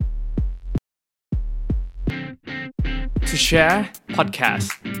To share podcast.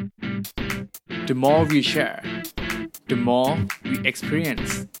 The more we share, the more we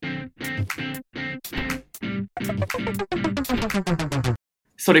experience.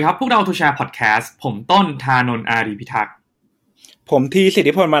 สวัสดีครับพวกเรา To share podcast ผมต้นธานนท์อารีพิทักษ์ผมทีสิท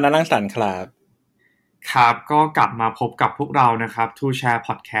ธิพลมานะรังสรรค์ครับครับก็กลับมาพบกับพวกเรานะครับ To share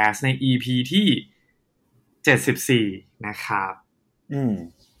podcast ใน EP ที่74นะครับ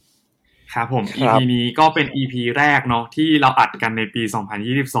ครับผม EP นี้ก็เป็น EP แรกเนาะที่เราอัดกันในปี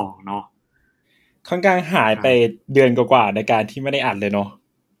2022เนาะค่อนข้างหายไปเดือนกว่าๆในการที่ไม่ได้อัดเลยเนาะ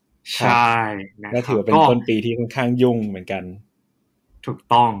ใช่นะครับก็ถือเป็นต้นปีที่ค่อนข้างยุ่งเหมือนกันถูก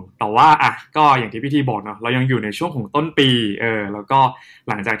ต้องแต่ว่าก็อย่างที่พี่ทีบอกเนาะเรายังอยู่ในช่วงของต้นปีแล้วก็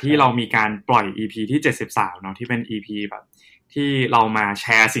หลังจากที่เรามีการปล่อย EP ที่73เนาะที่เป็น EP แบบที่เรามาแช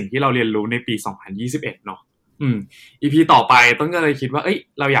ร์สิ่งที่เราเรียนรู้ในปี2021เนาะEP ต่อไปต้นก็เลยคิดว่า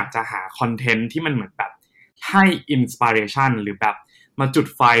เราอยากจะหาคอนเทนต์ที่มันเหมือนแบบให้อินสปิเรชันหรือแบบมาจุด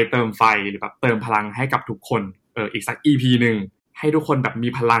ไฟเติมไฟหรือแบบเติมพลังให้กับทุกคนอีกสัก EP นึงให้ทุกคนแบบมี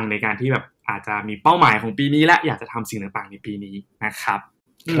พลังในการที่แบบอาจจะมีเป้าหมายของปีนี้และอยากจะทำสิ่งต่างๆในปีนี้นะครับ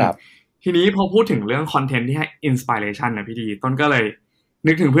ครับทีนี้พอพูดถึงเรื่องคอนเทนต์ที่ให้อินสปิเรชันนะพี่ดีต้นก็เลย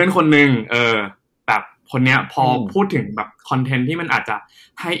นึกถึงเพื่อนคนนึงแบบคนเนี้ยพอพูดถึงแบบคอนเทนต์ที่มันอาจจะ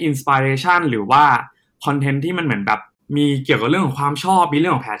ให้อินสปิเรชันหรือว่าคอนเทนต์ที่มันเหมือนแบบมีเกี่ยวกับเรื่องของความชอบมีเรื่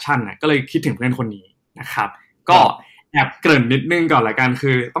องของแพชชั่นก็เลยคิดถึงเพื่อนคนนี้นะครับก็แอบเกริ่นนิดนึงก่อนละกันคื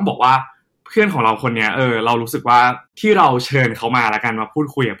อต้องบอกว่าเพื่อนของเราคนเนี้ยเรารู้สึกว่าที่เราเชิญเขามาละกันมาพูด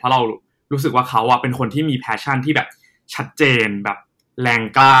คุยเพราะเรารู้สึกว่าเขาเป็นคนที่มีแพชชั่นที่แบบชัดเจนแบบแรง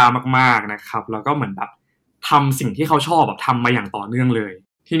กล้ามากๆนะครับแล้วก็เหมือนแบบทำสิ่งที่เขาชอบแบบทำมาอย่างต่อเนื่องเลย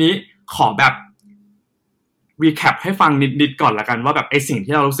ทีนี้ขอแบบรีแคปให้ฟังนิดๆก่อนละกันว่าแบบไอ้สิ่ง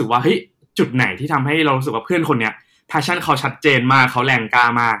ที่เรารู้สึกว่าเฮ้ยจุดไหนที่ทำให้เรารู้สึกว่าเพื่อนคนเนี้ยแพชชั่นเขาชัดเจนมากเขาแรงกล้า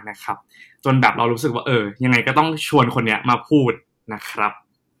มากนะครับจนแบบเรารู้สึกว่ายังไงก็ต้องชวนคนเนี้ยมาพูดนะครับ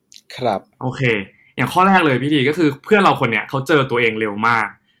ครับโอเคอย่างข้อแรกเลยพี่ดีก็คือเพื่อนเราคนเนี้ยเขาเจอตัวเองเร็วมาก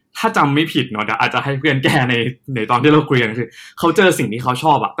ถ้าจำไม่ผิดเนาะเดี๋ยวอาจจะให้เพื่อนแก้ในตอนที่เราคุยกันคือเขาเจอสิ่งที่เขาช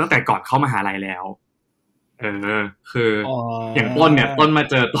อบตั้งแต่ก่อนเข้ามหาลัยแล้วคืออย่างต้นเนี่ยต้นมา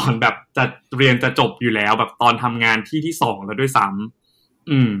เจอตอนแบบจะเรียนจะจบอยู่แล้วแบบตอนทำงานที่2แล้วด้วยซ้ำ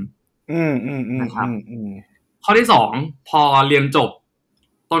นะครับข้อที่2พอเรียนจบ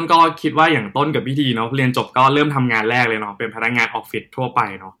ต้นก็คิดว่าอย่างต้นกับพี่ทีเนาะเรียนจบก็เริ่มทำงานแรกเลยเนาะเป็นพนักงานออฟฟิศทั่วไป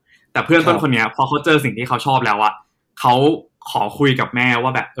เนาะแต่เพื่อนต้นคนเนี้ยพอเขาเจอสิ่งที่เขาชอบแล้วเขาขอคุยกับแม่ว่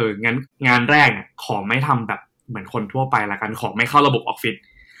าแบบงั้นงานแรกเนี่ยขอไม่ทำแบบเหมือนคนทั่วไปละกันขอไม่เข้าระบบออฟฟิศ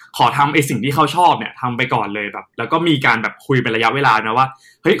ขอทำไอ้สิ่งที่เขาชอบเนี่ยทำไปก่อนเลยแบบแล้วก็มีการแบบคุยเป็นระยะเวลานะว่า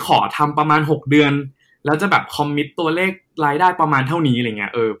เฮ้ยขอทำประมาณ6เดือนแล้วจะแบบคอมมิตตัวเลขรายได้ประมาณเท่านี้อะไรเงี้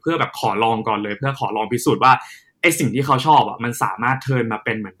ยเพื่อแบบขอลองก่อนเลยเพื่อขอลองพิสูจน์ว่าไอ้สิ่งที่เขาชอบมันสามารถเทิร์นมาเ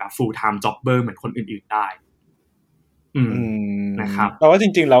ป็นเหมือนแบบ full time jobber เหมือนคนอื่นๆได้นะครับแต่ว่าจ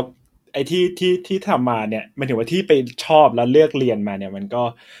ริงๆแล้วไอ้ที่ทำมาเนี่ยหมายถึงว่าที่ไปชอบแล้วเลือกเรียนมาเนี่ยมันก็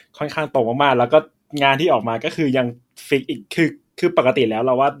ค่อนข้างตรงมากๆแล้วก็งานที่ออกมาก็คือยังฟิกอีกคือปกติแล้วเ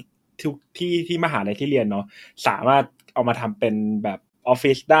ราว่าทุกที่มหาลัยที่เรียนเนาะสามารถเอามาทำเป็นแบบออฟ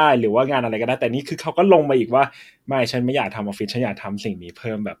ฟิศได้หรือว่างานอะไรก็ได้แต่นี่คือเขาก็ลงมาอีกว่าไม่ฉันไม่อยากทำออฟฟิศฉันอยากทำสิ่งนี้เ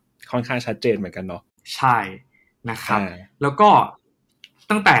พิ่มแบบค่อนข้างชัดเจนเหมือนกันเนาะใช่นะครับแล้วก็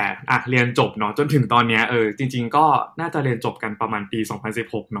ตั้งแต่เรียนจบเนาะจนถึงตอนเนี้ยจริงๆก็น่าจะเรียนจบกันประมาณปี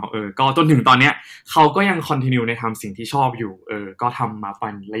2016เนาะก็จนถึงตอนเนี้ยเขาก็ยังคอนทินิวในทำสิ่งที่ชอบอยู่ก็ทำมาเป็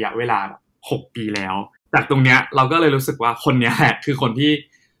นระยะเวลา6ปีแล้วจากตรงเนี้ยเราก็เลยรู้สึกว่าคนเนี้ยแหละคือคนที่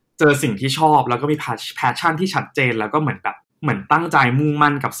เจอสิ่งที่ชอบแล้วก็มีแพชชั่นที่ชัดเจนแล้วก็เหมือนตั้งใจมุ่ง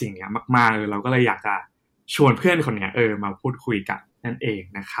มั่นกับสิ่งเนี้ยมากๆเราก็เลยอยากจะชวนเพื่อนคนเนี้ยมาพูดคุยกันนั่นเอง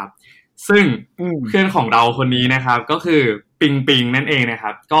นะครับซึ่งเพื่อนของเราคนนี้นะครับก็คือปิงนั่นเองนะค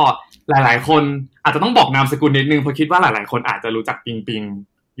รับก็หลายๆคนอาจจะต้องบอกนามสกุลนิดนึงเพราะคิดว่าหลายๆคนอาจจะรู้จักปิง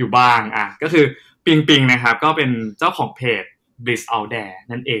อยู่บ้างก็คือปิงนะครับก็เป็นเจ้าของเพจ Bliss Out There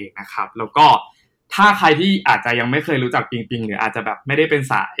นั่นเองนะครับแล้วก็ถ้าใครที่อาจจะยังไม่เคยรู้จักปิงหรืออาจจะแบบไม่ได้เป็น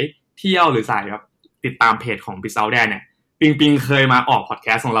สายเที่ยวหรือสายแบบติดตามเพจของ Bliss Out There เนี่ยปิงเคยมาออกพอดแค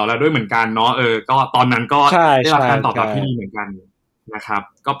สต์ของเราแล้วด้วยเหมือนกันเนาะก็ตอนนั้นก็ได้รับการตอบรับที่ดีเหมือนกันนะครับ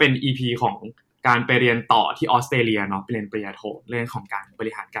ก็เป็น EP ของการไปเรียนต่อที่ออสเตรเลียเนาะไปเรียนปริญญาโทเรื่องของการบ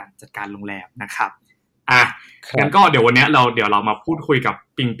ริหารการจัดการโรงแรมนะครับงั้นก็เดี๋ยววันนี้เดี๋ยวเรามาพูดคุยกับ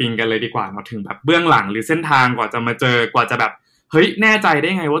ปิงกันเลยดีกว่าเนาะถึงแบบเบื้องหลังหรือเส้นทางกว่าจะมาเจอกว่าจะแบบเฮ้ยแน่ใจได้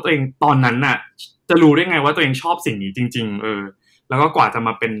ไงว่าตัวเองตอนนั้นน่ะจะรู้ได้ไงว่าตัวเองชอบสิ่งนี้จริงๆแล้วก็กว่าจะม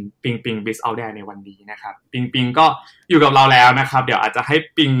าเป็นปิง Bliss Out There ในวันนี้นะครับปิงก็อยู่กับเราแล้วนะครับเดี๋ยวอาจจะให้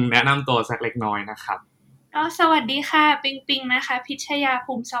ปิงแนะนำตัวสักเล็กน้อยนะครับสวัสดีค่ะปิงนะคะพิชยา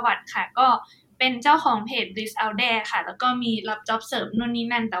ภูมิสวัสดิ์ค่ะก็เป็นเจ้าของเพจ Bliss Out There ค่ะแล้วก็มีรับจ็อบเสริมนู่นนี่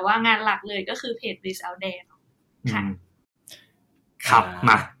นั่นแต่ว่างานหลักเลยก็คือเพจ Bliss Out There ค่ะ ครับ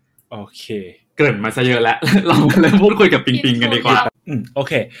มาโอเคเกริ่นมาซะเยอะแล้ว เราเริ่มพูดคุยกับปิงปิงกันดีกว่าโอ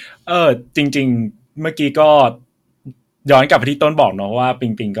เคจริงๆเมื่อกี้ก็ย้อนกลับไปที่ต้นบอกเนาะว่าปิ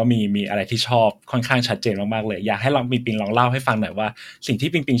งปิงก็มีอะไรที่ชอบค่อนข้างชัดเจนมากๆเลยอยากให้ปิงปิงลองเล่าให้ฟังหน่อยว่าสิ่งที่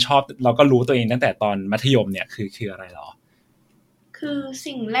ปิงปิงชอบเราก็รู้ตัวเองตั้งแต่ตอนมัธยมเนี่ยคืออะไรหรอคือ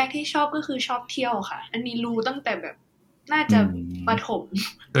สิ่งแรกที่ชอบก็คือชอบเที่ยวค่ะอันนี้รู้ตั้งแต่แบบน่าจะประถม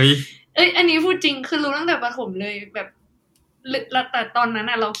เอ้ยอันนี้พูดจริงคือรู้ตั้งแต่ประถมเลยแบบแต่ตอนนั้น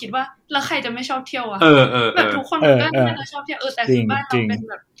น่ะเราคิดว่าแล้วใครจะไม่ชอบเที่ยวอ่ะแบบทุกคนก็น่าจะชอบเที่ยวแต่คือบ้านเราเป็น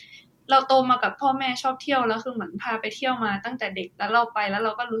แบบเราโตมากับพ่อแม่ชอบเที่ยวแล้วคือเหมือนพาไปเที่ยวมาตั้งแต่เด็กแล้วเราไปแล้วเร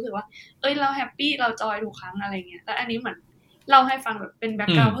าก็รู้สึกว่าเราแฮปปี้เราจอยทุกครั้งอะไรเงี้ยแล้วอันนี้เหมือนเล่าให้ฟังแบบเป็นแบ็ค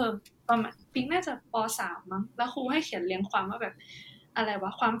กราวด์เพิ่มประมาณปิ๊งน่าจะป.3 มั้งแล้วครูให้เขียนเรียงความว่าแบบอะไรว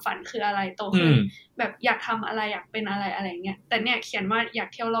ะความฝันคืออะไรโตขึ้นแบบอยากทำอะไรอยากเป็นอะไรอะไรเงี้ยแต่เนี่ยเขียนว่าอยาก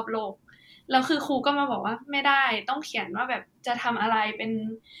เที่ยวรอบโลกแล้วคือครูก็มาบอกว่าไม่ได้ต้องเขียนว่าแบบจะทำอะไรเป็น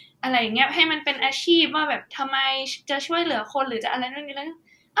อะไรเงี้ยให้มันเป็นอาชีพว่าแบบทำไมจะช่วยเหลือคนหรือจะอะไรนู่นนี่แล้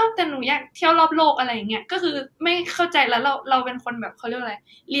วแต่หนูอยากเที่ยวรอบโลกอะไรเงี้ยก็คือไม่เข้าใจแล้วเราเป็นคนแบบเขาเรียกอะไร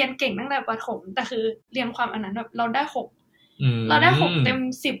เรียนเก่งตั้งแต่ประถมแต่คือเรียนความอันนั้นแบบเราได้6เราได้6เต็ม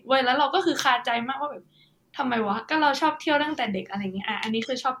10เว้ยแล้วเราก็คือคาใจมากว่าแบบทำไมวะก็เราชอบเที่ยวตั้งแต่เด็กอะไรเงี้ยอันนี้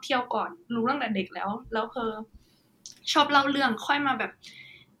คือชอบเที่ยวก่อนรู้ตั้งแต่เด็กแล้วชอบเล่าเรื่องค่อยมาแบบ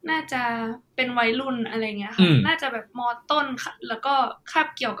น่าจะเป็นวัยรุ่นอะไรเงี้ยค่ะน่าจะแบบม.ต้นแล้วก็คาบ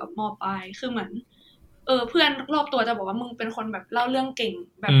เกี่ยวกับม.ปลายคือเหมือนเพื่อนรอบตัวจะบอกว่ามึงเป็นคนแบบเล่าเรื่องเก่ง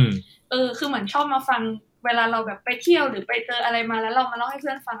แบบคือเหมือนชอบมาฟังเวลาเราแบบไปเที่ยวหรือไปเจออะไรมาแล้วเรามาเล่าให้เ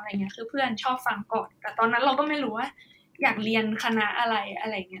พื่อนฟังอะไรเงี้ยคือเพื่อนชอบฟังก่อนแต่ตอนนั้นเราก็ไม่รู้ว่าอยากเรียนคณะอะไร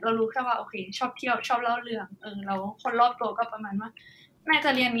เงี้ยเรารู้แค่ว่าโอเคชอบเที่ยวชอบเล่าเรื่องเราคนรอบตัวก็ประมาณว่าน่าจะ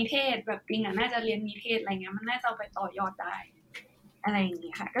เรียนนิเทศแบบปิงน่าจะเรียนนิเทศอะไรเงี้ยมันน่าจะเอาไปต่อยอดได้อะไรอย่างเ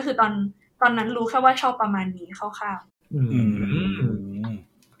งี้ยค่ะก็คือตอนนั้นรู้แค่ว่าชอบประมาณนี้คร่าวๆ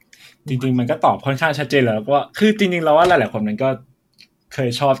จริงๆมันก็ตอบค่อนข้างชัดเจนแล้วก็คือจริงๆเราว่าหลายๆคนมันก็เคย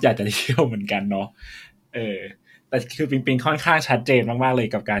ชอบอยากจะเที่ยวเหมือนกันเนาะแต่คือปิงค่อนข้างชัดเจนมากๆเลย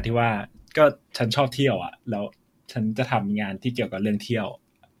กับการที่ว่าก็ฉันชอบเที่ยวอ่ะแล้วฉันจะทำงานที่เกี่ยวกับเรื่องเที่ยว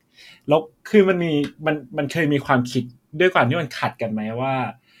แล้วคือมันเคยมีความคิดด้วยความที่มันขัดกันไหมว่า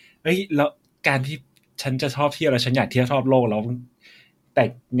แล้วการที่ฉันจะชอบเที่ยวแล้วฉันอยากเที่ยวรอบโลกแล้วแต่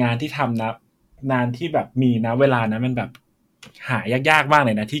งานที่ทำนะงานที่แบบมีนะเวลานะมันแบบหายากๆมากเ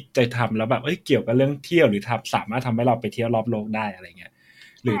ลยนะที่จะทำแล้วแบบเกี่ยวกับเรื่องเที่ยวหรือสามารถทำให้เราไปเที่ยวรอบโลกได้อะไรเงี้ย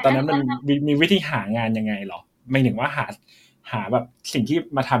หรือตอนนั้นมันมีวิธีหางานยังไงหรอไม่ถึงว่าหาแบบสิ่งที่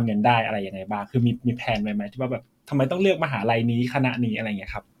มาทำเงินได้อะไรยังไงบ้างคือมีแผนไว้ไหมที่ว่าแบบทำไมต้องเลือกมหาลัยนี้คณะนี้อะไรเงี้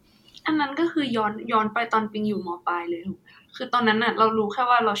ยครับอันนั้นก็คือย้อนไปตอนปิงอยู่ม.ปลายเลยคือตอนนั้นน่ะเรารู้แค่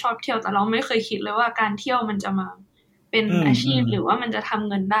ว่าเราชอบเที่ยวแต่เราไม่เคยคิดเลยว่าการเที่ยวมันจะมาเป็นอาชีพหรือว่ามันจะทำ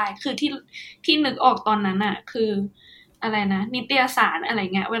เงินได้คือที่นึกออกตอนนั้นน่ะคืออะไรนะนิตยสารอะไร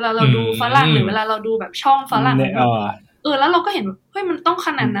เงี้ยเวลาเราดูฝรั่งหรือเวลาเราดูแบบช่องฝรั่งแล้วเราก็เห็นเฮ้ยมันต้องข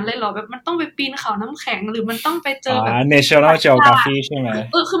นาดนั้นเลยเหรอแบบมันต้องไปปีนเขาน้ำแข็งหรือมันต้องไปเจอแบบ National Geographic ใช่ไหม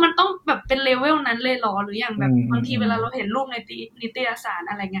คือมันต้องแบบเป็นเลเวลนั้นเลยเหรอหรืออย่างแบบบางทีเวลาเราเห็นรูปในนิตยสาร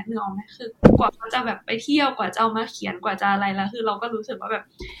อะไรเงี้ยนึกออกไหมคือกว่าเขาจะแบบไปเที่ยวกว่าจะเอามาเขียนกว่าจะอะไรแล้วคือเราก็รู้สึกว่าแบบ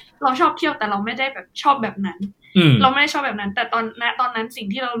เราชอบเที่ยวแต่เราไม่ได้แบบชอบแบบนั้นเราไม่ได้ชอบแบบนั้นแต่ตอนนั้นสิ่ง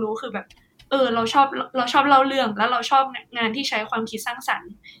ที่เรารู้คือแบบเราชอบเล่าเรื่องแล้วเราชอบงานที่ใช้ความคิดสร้างสรร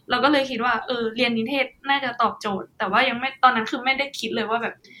ค์เราก็เลยคิดว่าเรียนนิเทศน่าจะตอบโจทย์แต่ว่ายังไม่ตอนนั้นคือไม่ได้คิดเลยว่าแบ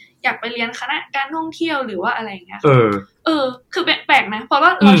บอยากไปเรียนคณะการท่องเที่ยวหรือว่าอะไรอย่างเงี้ยคือแปลกนะเพราะว่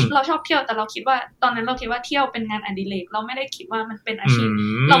าเราชอบเที่ยวแต่เราคิดว่าตอนนั้นเราคิดว่าเที่ยวเป็นงานอดิเรกเราไม่ได้คิดว่ามันเป็นอาชีพ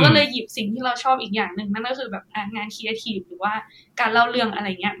เราก็เลยหยิบสิ่งที่เราชอบอีกอย่างนึงนั่นก็คือแบบงานครีเอทีฟหรือว่าการเล่าเรื่องอะไร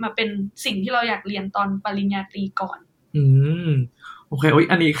เงี้ยมาเป็นสิ่งที่เราอยากเรียนตอนปริญญาตรีก่อนโอเค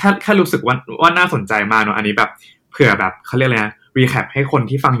อันนี้แค่รู้สึกว่าน่าสนใจมากเนาะอันนี้แบบเผื่อแบบเขาเรียกอะไรนะรีแคปให้คน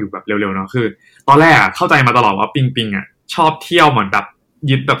ที่ฟังอยู่แบบเร็วๆเนาะคือตอนแรกเข้าใจมาตลอดว่าปิงชอบเที่ยวเหมือนแบบ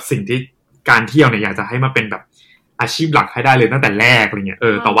ยึดแบบสิ่งที่การเที่ยวเนี่ยอยากจะให้มาเป็นแบบอาชีพหลักให้ได้เลยตั้งแต่แรกอะไรเงี้ย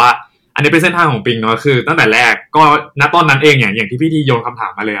แต่ว่าอันนี้เป็นเส้นทางของปิงเนาะคือตั้งแต่แรกก็ณตอนนั้นเองอย่างที่พี่ทีโยนคำถา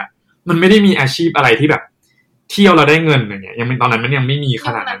มมาเลยอะมันไม่ได้มีอาชีพอะไรที่แบบเที่ยวเราได้เงินอย่างเงี้ยยังเป็นตอนนั้นมันยังไม่มีข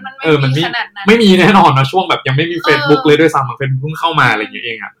นาดนั้นมันไม่มีแน่นอนนะช่วงแบบยังไม่มี Facebook เลยด้วยซ้ำมันเป็นเพิ่งเข้ามาอะไรอย่างเงี้ยเอ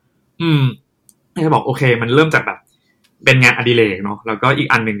งอะให้บอกโอเคมันเริ่มจากแบบเป็นงานอดิเรกเนาะแล้วก็อีก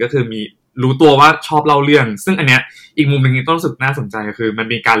อันนึงก็คือมีรู้ตัวว่าชอบเล่าเรื่องซึ่งอันเนี้ยอีกมุมนึงที่ต้องรู้สึกน่าสนใจคือมัน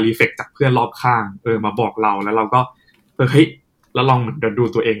มีการรีเฟล็กจากเพื่อนรอบข้างมาบอกเราแล้วเราก็เฮ้ยแล้วลองดู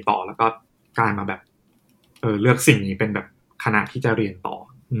ตัวเองต่อแล้วก็กลายมาแบบเลือกสิ่งนี้เป็นแบบคณะที่จะเรียนต่อ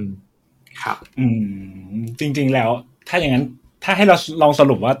ครับจริงๆแล้วถ้าอย่างนั้นถ้าให้เราลองส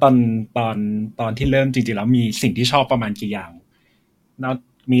รุปว่าตอนที่เริ่มจริงๆแล้วมีสิ่งที่ชอบประมาณกี่อย่าง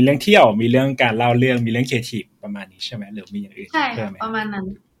มีเรื่องเที่ยวมีเรื่องการเล่าเรื่องมีเรื่องครีเอทีฟประมาณนี้ใช่ไหมหรือมีอย่างอื่นใช่ประมาณนั้น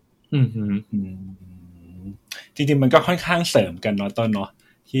จริงๆมันก็ค่อนข้างเสริมกันเนาะต้นเนาะ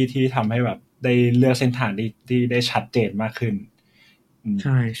ที่ทำให้แบบได้เลือกเส้นทางที่ได้ชัดเจนมากขึ้นใ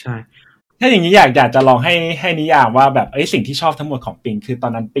ช่ใช่ถ้าอย่างนี้อยากจะลองให้นิยามว่าแบบสิ่งที่ชอบทั้งหมดของปิงคือตอ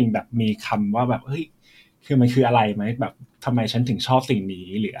นนั้นปิงแบบมีคำว่าแบบคือมันคืออะไรไหมแบบทำไมฉันถึงชอบสิ่งนี้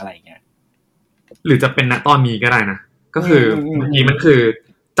หรืออะไรเงี้ยหรือจะเป็นณตอนนี้ก็ได้นะก็คือเมื่อกี้มันคือ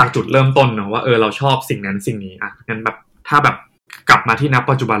จากจุดเริ่มต้นเนาะว่าเราชอบสิ่งนั้นสิ่งนี้อ่ะงั้นแบบถ้าแบบกลับมาที่ณ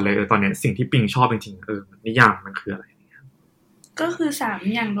ปัจจุบันเลยตอนนี้สิ่งที่ปิงชอบจริงๆนิยามมันคืออะไรก็คือ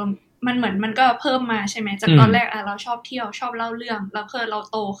3อย่างรวมมันเหมือนมันก็เพิ่มมาใช่ไหมจากตอนแรกเราชอบเที่ยวชอบเล่าเรื่องแล้วเรา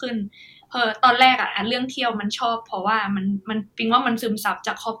โตขึ้นตอนแรกเรื่องเที่ยวมันชอบเพราะว่ามันปิงว่ามันซึมซับจ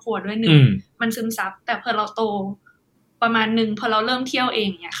ากครอบครัวด้วยมันซึมซับแต่เราโตประมาณนึงพอเราเริ่มเที่ยวเอง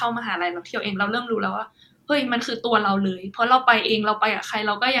เนี่ยเข้ามหาลัยเราเที่ยวเองเราเริ่มรู้แล้วว่าเฮ้ยมันคือตัวเราเลยเพราะเราไปเองเราไปกับใครเ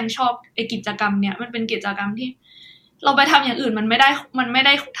ราก็ยังชอบไอ้กิจกรรมเนี่ยมันเป็นกิจกรรมที่เราไปทำอย่างอื่นมันไม่ไ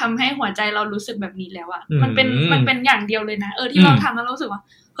ด้ทำให้หัวใจเรารู้สึกแบบนี้แล้วอะมันเป็นอย่างเดียวเลยนะที่เราทำแล้วรู้สึกว่า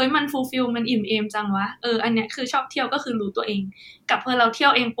เฮ้ยมันฟูลฟิลมันอิ่มเอมจังวะอันเนี้ยคือชอบเที่ยวก็คือรู้ตัวเองกับพอเราเที่ย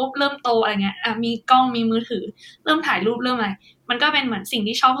วเองปุ๊บเริ่มโตอะไรเงี้ยมีกล้องมีมือถือเริ่มถ่ายรูปเริ่มอะไรมันก็เป็นเหมือนสิ่ง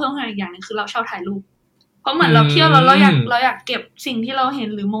ที่ชอบเพิ่มขึ้นอีกอย่างนึงคือเราชอบถ่ายรูปเพราะเหมือนเราเที่ยวแล้วเราอยากเก็บสิ่งที่เราเห็น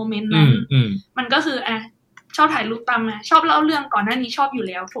หรือโมเมนต์นั้นมันก็คือชอบถ่ายรูปตามมาชอบเล่าเรื่องก่อนหน้านี้ชอบอยู่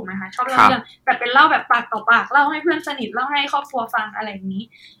แล้วถูกไหมคะชอบเล่าเรื่องแต่เป็นเล่าแบบปากต่อปากเล่าให้เพื่อนสนิทเล่าให้ครอบครัวฟังอะไรอย่างนี้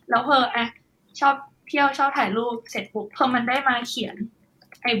แล้วชอบเที่ยวชอบถ่ายรูปเสร็จปุ๊บมันได้มาเขียน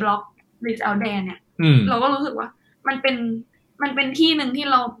ไอ้บล็อก Reach Out There เนี่ยเราก็รู้สึกว่ามันเป็นที่นึงที่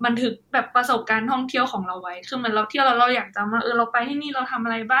เราบันทึกแบบประสบการณ์ท่องเที่ยวของเราไว้คือเหมือนเราเที่ยวแล้วเราอยากจะมาเราไปที่นี่เราทำอ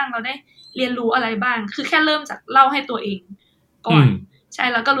ะไรบ้างเราได้เรียนรู้อะไรบ้างคือแค่เริ่มจากเล่าให้ตัวเองก่อนใช่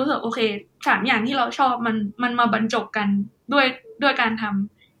แล้วก็รู้สึกโอเค3อย่างที่เราชอบมันมาบรรจบกันด้วยการท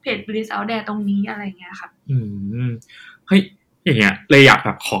ำเพจ Reach Out There ตรงนี้อะไรอย่างเงี้ยค่ะเฮ้ยอย่างเงี้ยเลยอยากแบ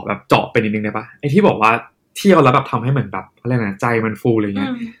บขอแบบเจาะไปนิดนึงได้ปะไอ้ที่บอกว่าเที่ยวแล้วแบบทำให้เหมือนแบบอะไรนะใจมันฟูอะไรเงี้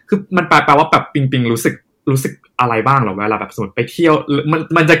ยคือมันแปลว่าแบบปิงรู้สึกอะไรบ้างหรอเวลาแบบสมมติไปเที่ยว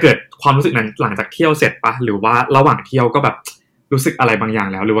มันจะเกิดความรู้สึกนั้นหลังจากเที่ยวเสร็จปะหรือว่าระหว่างเที่ยวก็แบบรู้สึกอะไรบางอย่าง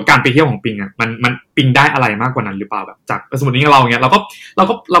แล้วหรือว่าการไปเที่ยวของปิงมันปิงได้อะไรมากกว่านั้นหรือเปล่าแบบจากสมมตินี้เราเงี้ยเรา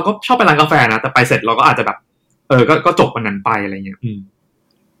ก็ชอบไปร้านกาแฟนะแต่ไปเสร็จเราก็อาจจะแบบก็จบวันนั้นไปอะไรเงี้ย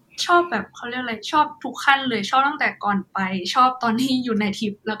ชอบแบบเขาเรียกอะไรชอบทุกขั้นเลยชอบตั้งแต่ก่อนไปชอบตอนที่อยู่ในทริ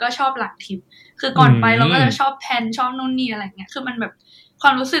ปแล้วก็ชอบหลังทริปคือก่อนไปเราก็จะชอบแพลนชอบนู่นนี่อะไรเงี้ยคือมันแบบคว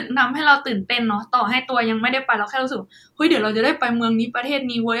ามรู้สึกทำให้เราตื่นเต้นเนาะต่อให้ตัวยังไม่ได้ไปเราแค่รู้สึกเฮ้ยเดี๋ยวเราจะได้ไปเมืองนี้ประเทศ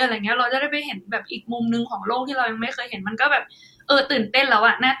นี้เว้ยอะไรเงี้ยเราจะได้ไปเห็นแบบอีกมุมนึงของโลกที่เรายังไม่เคยเห็นมันก็แบบตื่นเต้นแล้ว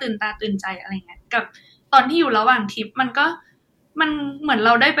น่าตื่นตาตื่นใจอะไรเงี้ยกับตอนที่อยู่ระหว่างทริปมันเหมือนเร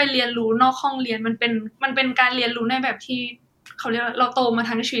าได้ไปเรียนรู้นอกห้องเรียนมันเป็นการเรียนรู้ในแบบที่เขาเรียกเราโตมา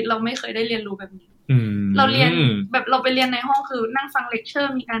ทั้งชีวิตเราไม่เคยได้เรียนรู้แบบนี้เราเรียนแบบเราไปเรียนในห้องคือนั่งฟังเลคเชอ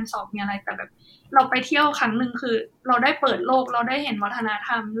ร์มีการสอบมีอะไรแต่แบบเราไปเที่ยวครั้งนึงคือเราได้เปิดโลกเราได้เห็นวัฒนธ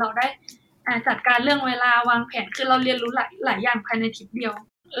รรมเราได้จัดการเรื่องเวลาวางแผนคือเราเรียนรู้หลายอย่างภายในทริปเดียว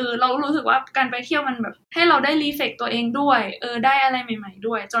เรารู้สึกว่าการไปเที่ยวมันแบบให้เราได้รีเฟกตัวเองด้วยได้อะไรใหม่ๆ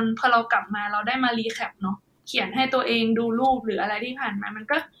ด้วยจนพอเรากลับมาเราได้มารีแคปเนาะเขียนให้ตัวเองดูรูปหรืออะไรที่ผ่านมามั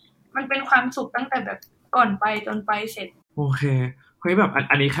นเป็นความสุขตั้งแต่แบบก่อนไปจนไปเสร็จโอเคเฮ้ยแบบ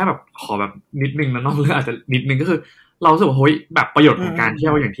อันนี้แค่แบบขอแบบนิดนึงนะนอกเรื่องอาจจะนิดนึงก็คือเรารู้สึกว่าเฮ้ยแบบประโยชน์ของการเที่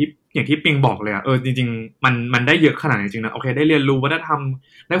ยวอย่างที่ปิงบอกเลยจริงๆมันได้เยอะขนาดจริงๆนะโอเคได้เรียนรู้วัฒนธรรม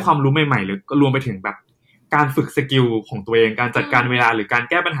ได้ความรู้ใหม่ๆหรือก็รวมไปถึงแบบการฝึกสกิลของตัวเองการจัดการเวลาหรือการ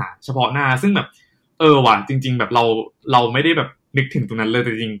แก้ปัญหาเฉพาะหน้าซึ่งแบบว่ะจริงๆแบบเราไม่ได้แบบนึกถึงตรงนั้นเลยแ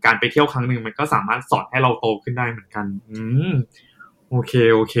ต่จริงๆการไปเที่ยวครั้งนึงมันก็สามารถสอนให้เราโตขึ้นได้เหมือนกันโอเค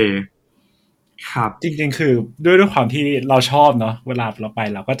ครับจริงๆคือด้วยความที่เราชอบเนาะเวลาเราไป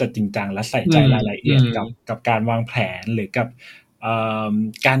เราก็จะจริงจังและใส่ใจรายละเอียดกับการวางแผนหรือกับ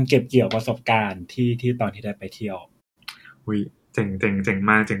การเก็บเกี่ยวประสบการณ์ที่ตอนที่ได้ไปเที่ยวอุ้ยเจ๋ง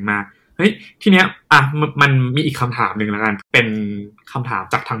มากเฮ้ยทีเนี้ยมันมีอีกคำถามนึงแล้วกันเป็นคำถาม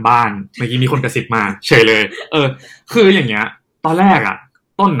จากทางบ้านเมื่อกี้มีคนกระซิบมาเฉยเลยคืออย่างเงี้ยตอนแรก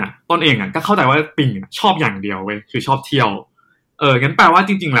ต้นเองก็เข้าใจว่าปิงชอบอย่างเดียวเว้ยคือชอบเที่ยวงั้นแปลว่า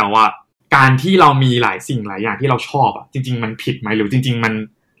จริงๆแล้วการที่เรามีหลายสิ่งหลายอย่างที่เราชอบจริงๆมันผิดไหมหรือจริงๆมั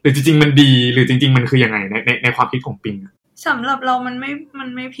นดีหรือจริงๆมันคือยังไงในความคิดของปิง สำหรับเรามัน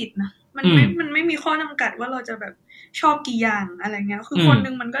ไม่ผิดนะมันไม่มีข้อจำกัดว่าเราจะแบบชอบกี่อย่างอะไรเงี้ยคือคนนึ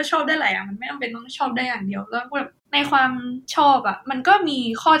งมันก็ชอบได้หลายอย่างมันไม่จำเป็นต้องชอบได้อย่างเดียวแล้วแบบในความชอบอ่ะมันก็มี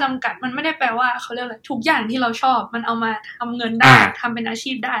ข้อจำกัดมันไม่ได้แปลว่าเขาเรียกอะไรทุกอย่างที่เราชอบมันเอามาทำเงินได้ทำเป็นอา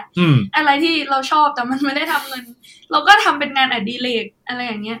ชีพได้อะไรที่เราชอบแต่มันไม่ได้ทำเงินเราก็ทำเป็นงานอดิเรกอะไร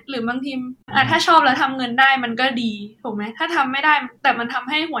อย่างเงี้ยหรือบางทีถ้าชอบแล้วทำเงินได้มันก็ดีถูกไหมถ้าทำไม่ได้แต่มันทำ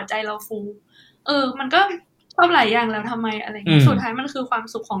ให้หัวใจเราฟูมันก็ชอบหลายอย่างแล้วทำไมอะไรเงี้ยสุดท้ายมันคือความ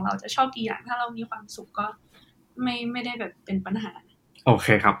สุขของเราจะชอบกี่อย่างถ้าเรามีความสุขก็ไม่ได้แบบเป็นปัญหาโอเค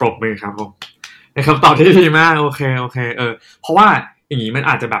ครับปรบมือครับผมในคำตอบที่ดีมากโอเคเพราะว่าอย่างนี้มัน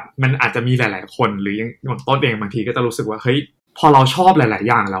อาจจะมีหลายๆคนหรืออย่างต้นเองบางทีก็จะรู้สึกว่าเฮ้ยพอเราชอบหลายๆ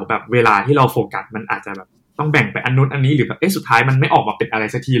อย่างแล้วแบบเวลาที่เราโฟกัสมันอาจจะแบบต้องแบ่งไปอันนู้นอันนี้หรือแบบสุดท้ายมันไม่ออกมาเป็นอะไร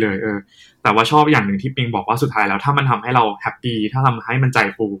สักทีเลยแต่ว่าชอบอย่างหนึ่งที่ปิงบอกว่าสุดท้ายแล้วถ้ามันทำให้เราแฮปปี้ถ้าทำให้มันใจ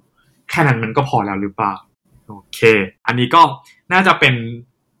ฟูแค่นั้นมันก็พอแล้วหรือเปล่าโอเคอันนี้ก็น่าจะเป็น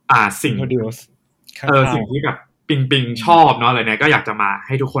สิ่งที่แบบปิงชอบเนาะอะไรเนี่ยก็อยากจะมาใ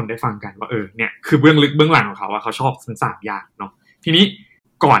ห้ทุกคนได้ฟังกันว่าเนี่ยคือเบื้องลึกเบื้องหลังของเขาว่าเขาชอบทั้ง3อย่างเนาะทีนี้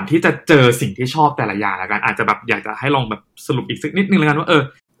ก่อนที่จะเจอสิ่งที่ชอบแต่ละอย่างแล้วกันอาจจะแบบอยากจะให้ลองแบบสรุปอีกสักนิดนึงแล้วกันว่า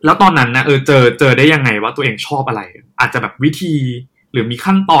แล้วตอนนั้นนะเจอได้ยังไงว่าตัวเองชอบอะไรอาจจะแบบวิธีหรือมี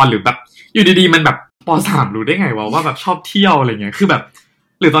ขั้นตอนหรือแบบอยู่ดีๆมันแบบป.3 รู้ได้ไงว่าแบบชอบเที่ยวอะไรเงี้ยคือแบบ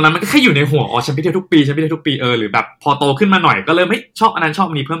หรือตอนนั้นมันก็แค่อยู่ในหัวฉันไปเที่ยวทุกปีหรือแบบพอโตขึ้นมาหน่อยก็เริ่มไม่ชอบอันนั้นชอบ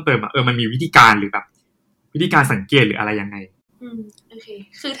อันนี้เพิ่มเติมมันมีวิธีการหรือแบบวิธีการสังเกตหรืออะไรยังไงโอเค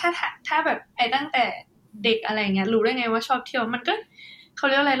คือถ้าแบบตั้งแต่เด็กอะไรเงี้ยรู้ได้ไงว่าชอบเที่ยวมันก็เขา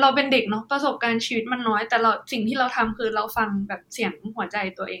เรียกอะไรเราเป็นเด็กเนาะประสบการณ์ชีวิตมันน้อยแต่เราสิ่งที่เราทำคือเราฟังแบบเสียงหัวใจ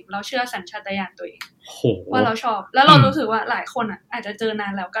ตัวเองเราเชื่อสัญชาตญาณตัวเองว่าเราชอบแล้วเรารู้สึกว่าหลายคนอาจจะเจอนา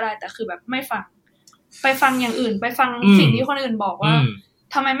นแล้วก็ได้แต่คือแบบไม่ฟังไปฟังอย่างอื่นไปฟังสิ่งที่คนอื่นบอกว่า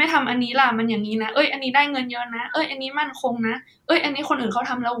ทำไมไม่ทำอันนี้ล่ะมันอย่างนี้นะอันนี้ได้เงินเยอะนะอันนี้มั่นคงนะอันนี้คนอื่นเขา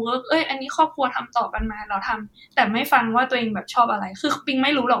ทำแล้วเวิร์กอันนี้ครอบครัวทำต่อกันมาเราทำแต่ไม่ฟังว่าตัวเองแบบชอบอะไรคือปิงไ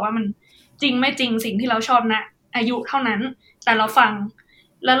ม่รู้หรอกว่ามันจริงไม่จริงสิ่งที่เราชอบนะอายุเท่านั้นแต่เราฟัง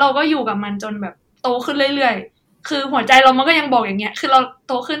แล้วเราก็อยู่กับมันจนแบบโตขึ้นเรื่อยๆคือหัวใจเรามันก็ยังบอกอย่างเงี้ยคือเรา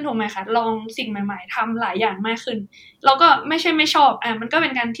โตขึ้นถูกไหมคะลองสิ่งใหม่ๆทำหลายอย่างมากขึ้นเราก็ไม่ใช่ไม่ชอบมันก็เป็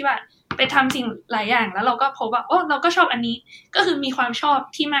นการที่ว่าไปทำสิ่งหลายอย่างแล้วเราก็พบว่าเราก็ชอบอันนี้ก็คือมีความชอบ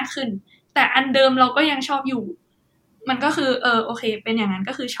ที่มากขึ้นแต่อันเดิมเราก็ยังชอบอยู่มันก็คือโอเคเป็นอย่างนั้น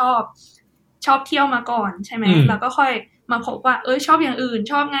ก็คือชอบเที่ยวมาก่อนใช่ไหมแล้วก็ค่อยมาพบว่าชอบอย่างอื่น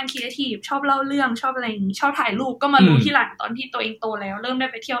ชอบงานครีเอทีฟชอบเล่าเรื่องชอบอะไรอย่างนี้ชอบถ่ายรูปก็มารู้ที่หลังตอนที่ตัวเองโตแล้วเริ่มได้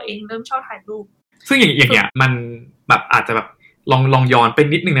ไปเที่ยวเองเริ่มชอบถ่ายรูปซึ่งอย่างเงี้ยมันแบบอาจจะแบบลองย้อนไป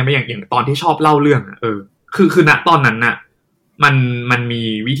นิดนึงนะอย่างตอนที่ชอบเล่าเรื่องคือณตอนนั้นน่ะมันมี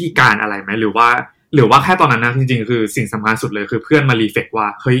วิธีการอะไรไหมหรือว่าแค่ตอนนั้นนะจริงๆคือสิ่งสำคัญสุดเลยคือเพื่อนมารีเฟกว่า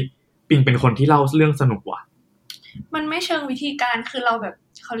เฮ้ยปิงเป็นคนที่เล่าเรื่องสนุกว่ะมันไม่เชิงวิธีการคือเราแบบ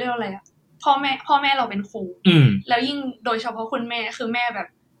เขาเรียกอะไรพ่อแม่เราเป็นครูแล้วยิ่งโดยเฉพาะคุณแม่คือแม่แบบ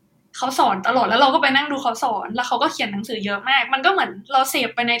เขาสอนตลอดแล้วเราก็ไปนั่งดูเขาสอนแล้วเขาก็เขียนหนังสือเยอะมากมันก็เหมือนเราเสพ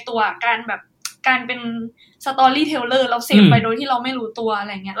ไปในตัวการเป็นสตอรี่เทลเลอร์เราเสพไปโดยที่เราไม่รู้ตัวอะไ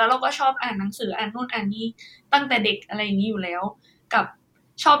รเงี้ยแล้วเราก็ชอบอ่านหนังสืออ่านนู่นอ่านนี่ตั้งแต่เด็กอะไรอย่างนี้อยู่แล้วกับ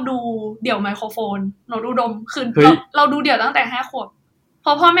ชอบดูเดี่ยวไมโครโฟนโน้ตอุดมคือเราดูเดี่ยวตั้งแต่5 ขวบพ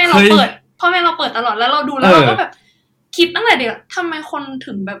อพ่อแม่เราเปิดตลอดแล้วเราดูแล้วเราก็แบบคิดตั้งแต่เด็กทำไมคน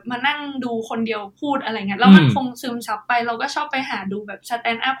ถึงแบบมานั่งดูคนเดียวพูดอะไรเงี้ยแล้วมันคงซึมซับไปเราก็ชอบไปหาดูแบบสแต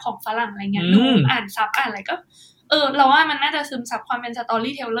นด์อัพของฝรั่งอะไรเงี้ยดูอ่านซับอ่านอะไรก็เราว่ามันน่าจะซึมซับความเป็นสตอ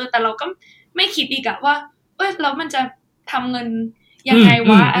รี่เทลเลอร์แต่เราก็ไม่คิดอีกอะว่าแล้วมันจะทำเงินยังไง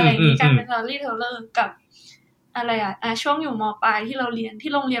วะอะไรนี้การเป็นสตอรี่เทลเลอร์กับอะไรช่วงอยู่ม.ปลายที่เราเรียน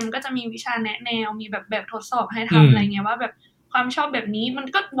ที่โรงเรียนมันก็จะมีวิชาแนะแนวมีแบบทดสอบให้ทำอะไรเงี้ยว่าแบบความชอบแบบนี้มัน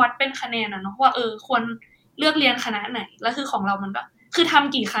ก็วัดเป็นคะแนนเนาะว่าควรเลือกเรียนคณะไหนแล้วคือของเรามันก็คือท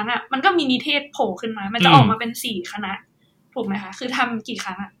ำกี่ครั้งมันก็มีนิเทศโผล่ขึ้นมามันจะออกมาเป็น4 คณะถูกไหมคะคือทำกี่ค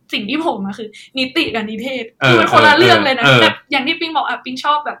รั้งสิ่งที่โผล่มาคือนิติกับนิเทศคือมันคนละเรื่องเลยนะแบบอย่างที่ปิงบอกปิงช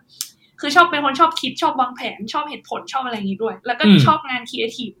อบแบบคือชอบเป็นคนชอบคิดชอบวางแผนชอบเหตุผลชอบอะไรอย่างนี้ด้วยแล้วก็ชอบงานครีเอ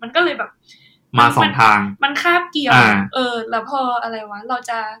ทีฟมันก็เลยแบบมา2 ทางมันคาบเกี่ยวแล้วพออะไรวะเรา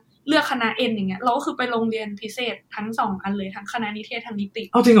จะเลือกคณะ N อย่างเงี้ยเราก็คือไปโรงเรียนพิเศษทั้ง2 อันเลยทั้งคณะนิเทศทั้งนิติ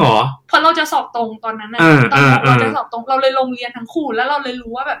จริงเหรอพอเราจะสอบตรงตอนนั้นตอนเราจะสอบตรงเราเลยลงเรียนทั้งคู่แล้วเราเลย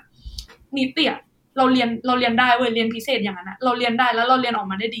รู้ว่าแบบนิติเราเรียนได้เว้ยเรียนพิเศษอย่างนั้นเราเรียนได้แล้วเราเรียนออก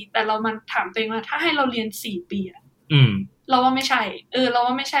มาได้ดีแต่เรามาถามตัวเองว่าถ้าให้เราเรียน4 ปีเราว่าไม่ใช่เรา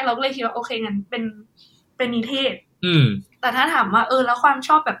ว่าไม่ใช่เราก็เลยคิดว่าโอเคงั้นเป็นนิเทศแต่ถ้าถามว่าแล้วความช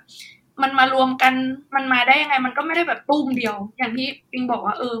อบแบบมันมารวมกันมันมาได้ยังไงมันก็ไม่ได้แบบตุ้มเดียวอย่างที่ปิงบอก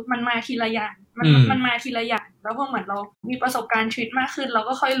ว่ามันมาทีละอย่างมันมาทีละอย่างแล้วพอเหมือนเรามีประสบการณ์ชีวิตมากขึ้นเรา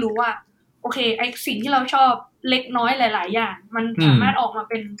ก็ค่อยรู้ว่าโอเคไอ้สิ่งที่เราชอบ เล็กน้อยหลายๆอย่างมันสามารถออกมา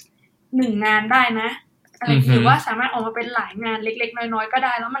เป็น1งานได้นะอะไรหรือว่าสามารถออกมาเป็นหลายงานเล็กๆน้อยๆก็ไ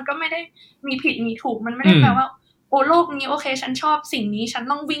ด้แล้วมันก็ไม่ได้มีผิดมีถูกมันไม่ได้แปลว่าโอ้โลกนี้โอเคฉันชอบสิ่งนี้ฉัน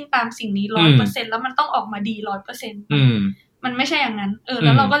ต้องวิ่งตามสิ่งนี้ 100% แล้วมันต้องออกมาดี 100% มันไม่ใช่อย่างนั้นแ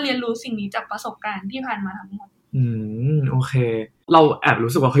ล้วเราก็เรียนรู้สิ่งนี้จากประสบการณ์ที่ผ่านมาทั้งหมดโอเคเราแอบ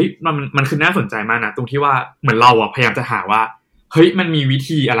รู้สึกว่าเฮ้ยมันคือน่าสนใจมากนะตรงที่ว่าเหมือนเราพยายามจะหาว่าเฮ้ยมันมีวิ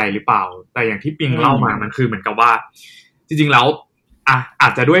ธีอะไรหรือเปล่าแต่อย่างที่ปิงเล่ามามันคือเหมือนกับว่าจริงๆแล้วอา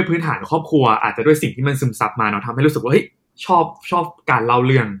จจะด้วยพื้นฐานครอบครัวอาจจะด้วยสิ่งที่มันซึมซับมาเนาะทำให้รู้สึกว่าเฮ้ยชอบการเล่าเ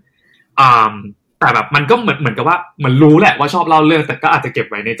รื่องแต่แบบมันก็เหมือนกับว่าเหมือนรู้แหละว่าชอบเล่าเรื่องแต่ก็อาจจะเก็บ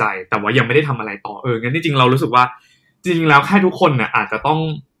ไว้ในใจแต่ว่ายังไม่ได้ทำอะไรต่องั้นจริงๆเรารู้สึกว่าจริงๆแล้วแค่ทุกคนน่ะอาจจะต้อง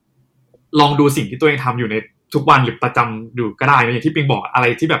ลองดูสิ่งที่ตัวเองทำอยู่ในทุกวันหรือประจำดูก็ได้นะอย่างที่ปิงบอกอะไร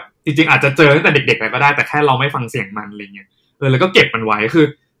ที่แบบจริงๆอาจจะเจอตั้งแต่เด็กๆอะไรก็ได้แต่แค่เราไม่ฟังเสียงมันอะไรเงี้ยแล้วก็เก็บมันไว้คือ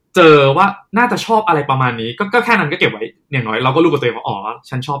เจอว่าน่าจะชอบอะไรประมาณนี้ก็แค่นั้นก็เก็บไว้อย่างน้อยเราก็รู้กับตัวเองว่าอ๋อ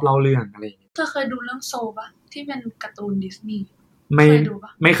ฉันชอบเล่าเรื่องอะไรอย่างเงี้ยเธอเคยดูเรื่องโซป่ะที่เป็นการ์ตูนดิสนีย์ไ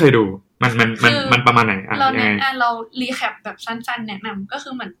ม่เคยดูมันประมาณไหนเราเนี่ยเรารีแคปแบบสั้นๆแนะนำก็คื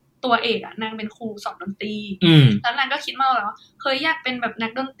อเหมือนตัวเอกนางเป็นครูสอนดนตรีแล้วนางก็คิดมาแล้วว่าเคยอยากเป็นแบบนั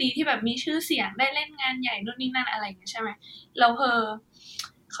กดนตรีที่แบบมีชื่อเสียงได้เล่นงานใหญ่นู่นนี่นั่นอะไรอย่างเงี้ยใช่ไหมแล้ว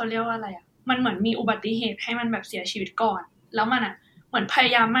เขาเรียกว่าอะไรมันเหมือนมีอุบัติเหตุให้มันแบบเสียชีวิตก่อนแล้วมันเหมือนพย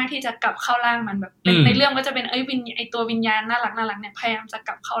ายามมากที่จะกลับเข้าร่างมันแบบในเรื่องก็จะเป็นไอตัววิญญาณน่ารักเนี่ยพยายามจะก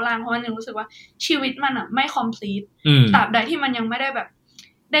ลับเข้าร่างเพราะมันยังรู้สึกว่าชีวิตมันไม่ complete ตราบใดที่มันยังไม่ได้แบบ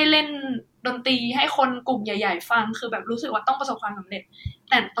ได้เล่นดนตรีให้คนกลุ่มใหญ่ๆฟังคือแบบรู้สึกว่าต้องประสบความสำเร็จ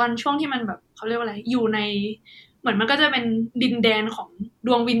แต่ตอนช่วงที่มันแบบเขาเรียกว่าอะไรอยู่ในเหมือนมันก็จะเป็นดินแดนของด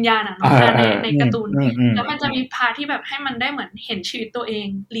วงวิญญาณในการ์ตูนแล้วมันจะมีพาร์ทที่แบบให้มันได้เหมือนเห็นชีวิตตัวเอง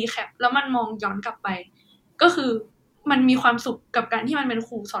รีแคปแล้วมันมองย้อนกลับไปก็คือมันมีความสุขกับการที่มันเป็นค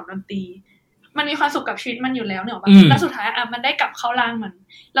รูสอนดนตรีมันมีความสุขกับชีวิตมันอยู่แล้วเนี่ยแล้วสุดท้ายมันได้กลับเข้าร่างมัน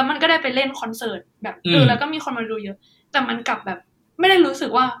แล้วมันก็ได้ไปเล่นคอนเสิร์ตแบบแล้วก็มีคนมาดูเยอะแต่มันกลับแบบไม่ได้รู้สึ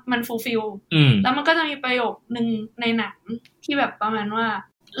กว่ามันฟูลฟิลแล้วมันก็จะมีประโยคนึงในหนังที่แบบประมาณว่า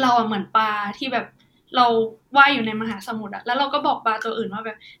เราเหมือนปลาที่แบบเราว่ายอยู่ในมหาสมุทรแล้วเราก็บอกปลาตัวอื่นว่าแ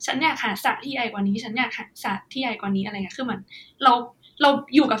บบฉันอยากหาสระที่ใหญ่กว่านี้ฉันอยากหาสระที่ใหญ่กว่านี้อะไรเงี้ยคือเหมือนเรา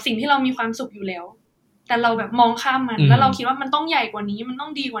อยู่กับสิ่งที่เรามีความสุขอยู่แล้วแต่เราแบบมองข้ามมันแล้วเราคิดว่ามันต้องใหญ่กว่านี้มันต้อ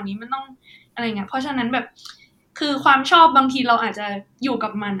งดีกว่านี้มันต้องอะไรเงี้ยเพราะฉะนั้นแบบคือความชอบบางทีเราอาจจะอยู่กั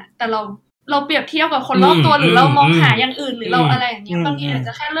บมันแต่เราเปรียบเทียบกับคนรอบตัวหรือเรามองหาอย่างอื่นหรือเราอะไรอย่างเงี้ยบางทีอาจจ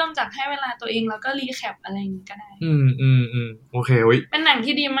ะแค่เริ่มจากให้เวลาตัวเองแล้วก็รีแคปอะไรอย่างงี้ก็ได้โอเคเว้ยเป็นหนัง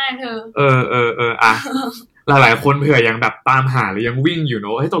ที่ดีมากเธอหลายๆคนเผื่อยังแบบตามหาหรือยังวิ่งอยู่เน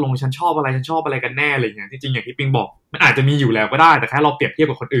อะเฮ้ยตกลงฉันชอบอะไรกันแน่อะไรเงี้ยจริงๆอย่างที่ปิงบอกมันอาจจะมีอยู่แล้วก็ได้แต่แค่เราเปรียบเทียบ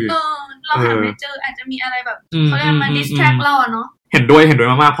กับคนอื่นเราหาไม่เจออาจจะมีอะไรแบบเขาเรียกมาดิสแทรกเราเนาะเห็นด้วย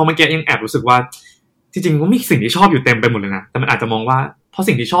มากๆเพราะเมื่อกี้ยังแอบรู้สึกว่าจริงๆก็มีสิ่งที่ชอบอยู่เต็มไปหมดเลยนะแต่มันอาจจะมองว่าเพราะ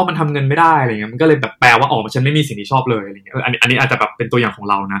สิ่งที่ชอบมันทำเงินไม่ได้อะไรเงี้ยมันก็เลยแบบแปลว่าฉันไม่มีสิ่งที่ชอบเลยอะไรเงี้ยอันนี้อาจจะแบบเป็นตัวอย่างของ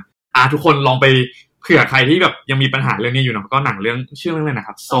เรานะทุกคนลองไปเผื่อใครที่แบบยังมีปัญหาเรื่องนี้อยู่เนาะก็หนังเรื่องชื่อเรื่องอะไรนะค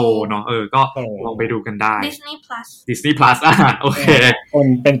รับโซเนาะก็ลองไปดูกันได้ Disney Plus โอเค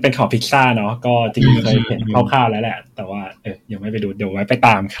เป็นของ Pixar เนาะก็จริงๆเคยเห็นคร่าวๆแล้วแหละแต่ว่ายังไม่ไปดูเดี๋ยวไว้ไปต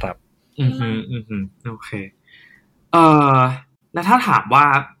ามครับโอเคแล้วถ้าถามว่า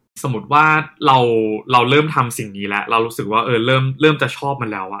สมมติว่าเราเริ่มทำสิ่งนี้แล้วเรารู้สึกว่าเริ่มจะชอบมัน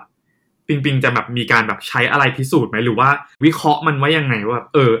แล้วอะปิงจะแบบมีการแบบใช้อะไรพิสูจน์ไหมหรือว่าวิเคราะห์มันว่ายังไงว่า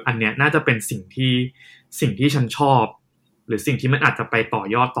อันเนี้ยน่าจะเป็นสิ่งที่ฉันชอบหรือสิ่งที่มันอาจจะไปต่อ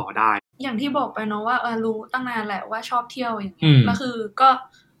ยอดต่อได้อย่างที่บอกไปเนาะว่ารู้ตั้งนานแหละว่าชอบเที่ยวอย่างเงี้ยแล้วคือก็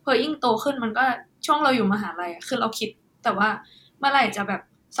พอยิ่งโตขึ้นมันก็ช่วงเราอยู่มหาลัยคือเราคิดแต่ว่าเมื่อไหร่จะแบบ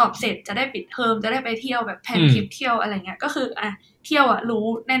สอบเสร็จจะได้ปิดเทอมจะได้ไปเที่ยวแบบแผนทริปเที่ยวอะไรเงี้ยก็คือเที่ยวรู้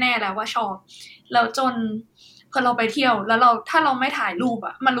แน่ๆแล้วว่าชอบแล้วจนพอเราไปเที่ยวแล้วถ้าเราไม่ถ่ายรูป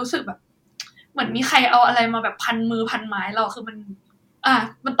มันรู้สึกแบบเหมือนมีใครเอาอะไรมาแบบพันมือพันไม้เราคือ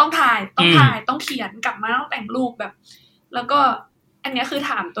มันต้องถ่ายต้องเขียนกลับมาต้องแต่งรูปแบบแล้วก็อันนี้คือ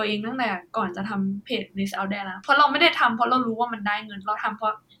ถามตัวเองตั้งแต่ก่อนจะทำเพจ List Out There นะเพราะเราไม่ได้ทำเพราะเรารู้ว่ามันได้เงินเราทำเพรา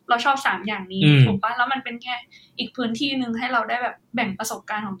ะเราชอบ3อย่างนี้ถูกปะแล้วมันเป็นแค่อีกพื้นที่นึงให้เราได้แบบแบ่งประสบ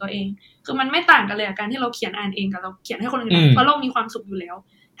การณ์ของตัวเองคือมันไม่ต่างกันเลยการที่เราเขียนอ่านเองกับเราเขียนให้คนอื่นเพราะเรามีความสุขอยู่แล้ว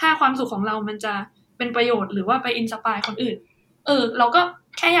ถ้าความสุขของเรามันจะเป็นประโยชน์หรือว่าไปอินสไปร์คนอื่นเราก็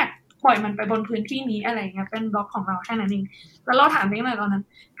แค่อยากปล่อยมันไปบนพื้นที่นี้อะไรเงี้ยเป็นบล็อกของเราแค่นั้นเองแล้วเราถามเองเลยตอนนั้น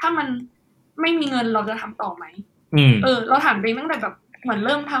ถ้ามันไม่มีเงินเราจะทำต่อไหมเราถามเองตั้งแต่แบบเหมือนเ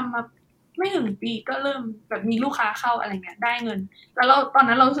ริ่มทำมาไม่ถึงปีก็เริ่มแบบมีลูกค้าเข้าอะไรเงี้ยได้เงินแล้วเราตอน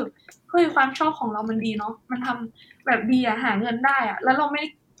นั้นเรารู้สึกเฮ้ยความชอบของเรามันดีเนาะมันทำแบบดีหาเงินได้แล้วเราไม่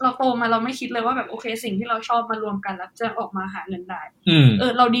เราโตมาเราไม่คิดเลยว่าแบบโอเคสิ่งที่เราชอบมารวมกันแล้วจะออกมาหาเงินได้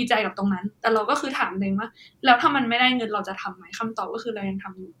เราดีใจกับตรงนั้นแต่เราก็คือถามเองว่าแล้วถ้ามันไม่ได้เงินเราจะทำไหมคำตอบก็คือเรายังท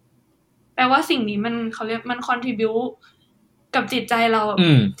ำอยู่แปลว่าสิ่งนี้มันเขาเรียกมัน contribute กับจิตใจเรา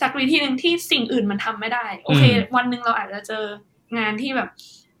จากวิธีนึงที่สิ่งอื่นมันทำไม่ได้โอเควันนึงเราอาจจะเจองานที่แบบ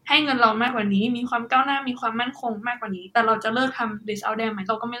ให้เงินเรามากกว่านี้มีความก้าวหน้ามีความมั่นคงมากกว่านี้แต่เราจะเลิกทำ this out there ไหม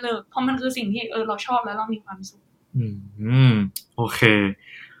เราก็ไม่เลิกเพราะมันคือสิ่งที่เราชอบแล้วเรามีความสุขโอเค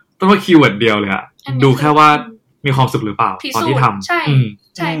ต้องว่าคีย์เวิร์ดเดียวเลยอะดูแค่ว่ามีความสุขหรือเปล่าตอนที่ทำใช่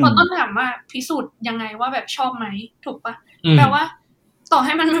ใช่เพราะต้นถามว่าพิสูจน์ยังไงว่าแบบชอบไหมถูกปะแปลว่าต่อใ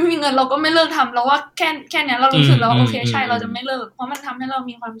ห้มันไม่มีเงินเราก็ไม่เลิกทำเราว่าแค่เนี้ยเรารู้สึกแล้วโอเคใช่เราจะไม่เลิกเพราะมันทำให้เรา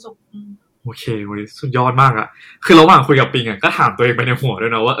มีความสุขโอเควันนี้สุดยอดมากอะคือระหว่างคุยกับปิงอะก็ถามตัวเองไปในหัวด้ว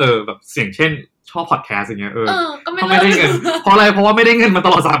ยนะว่าแบบเสียงเช่นชอบพอดแคสต์อย่างเงี้ยก็ไม่ได้เงินเพราะอะไรเพราะว่าไม่ได้เงินมาต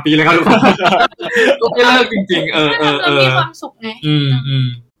ลอด3ปีเลยครับทุกคนก็ไม่เลิกจริงๆมีความสุขไง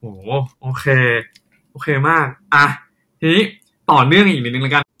โอ้โอเคมากอ่ะทีนี้ต่อเนื่องอีกนิดนึงแ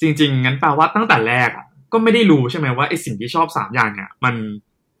ล้วกันจริงๆงั้นแปลว่าตั้งแต่แรกอ่ะก็ไม่ได้รู้ใช่ไหมว่าไอ้สิ่งที่ชอบ3อย่างเนี่ย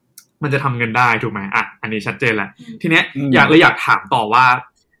มันจะทำเงินได้ถูกไหมอ่ะอันนี้ชัดเจนแล้วทีเนี้ยอยากถามต่อว่า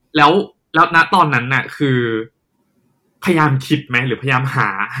แล้วณตอนนั้นน่ะคือพยายามคิดไหมหรือพยายาม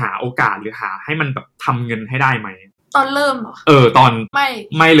หาโอกาสหรือหาให้มันแบบทำเงินให้ได้ไหมตอนเริ่มเหรอตอนไ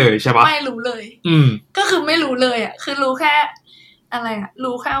ม่เลยใช่ปะไม่รู้เลยก็คือไม่รู้เลยอ่ะคือรู้แค่อะไรอ่ะ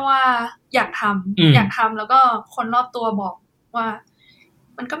รู้แค่ว่าอยากทำแล้วก็คนรอบตัวบอกว่า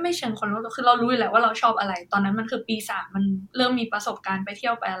มันก็ไม่เชิงคนรอบตัวคือเรารู้อยู่แล้วว่าเราชอบอะไรตอนนั้นมันคือปี3มันเริ่มมีประสบการณ์ไปเที่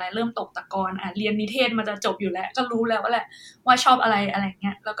ยวไปอะไรเริ่มตกตะกอนเรียนนิเทศมันจะจบอยู่แล้วก็รู้แล้วแหละว่าชอบอะไรเ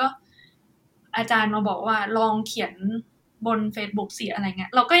งี้ยแล้วก็อาจารย์มาบอกว่าลองเขียนบน Facebook สิอะไรเงี้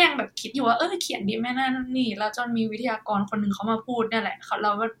ยเราก็ยังแบบคิดอยู่ว่าเขียนดีแม่นั่นนี่แล้วจนมีวิทยากรคนนึงเขามาพูดเนี่ยแหละเข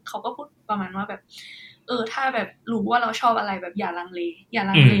าก็พูดประมาณว่าแบบถ้าแบบรู้ว่าเราชอบอะไรแบบอย่าลังเล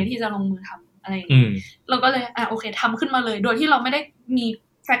ที่จะลงมือทำอะไรอย่างเงี้ยเราก็เลยโอเคทำขึ้นมาเลยโดยที่เราไม่ได้มี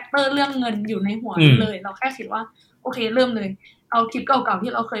แฟกเตอร์เรื่องเงินอยู่ในหัวเลยเราแค่คิดว่าโอเคเริ่มเลยเอาคลิปเก่าๆ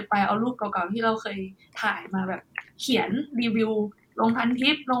ที่เราเคยไปเอารูปเก่าๆที่เราเคยถ่ายมาแบบเขียนรีวิวลงพันทิ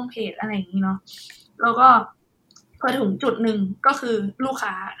ปลงเพจอะไรอย่างนี้เนาะแล้วก็พอถึงจุดหนึ่งก็คือลูก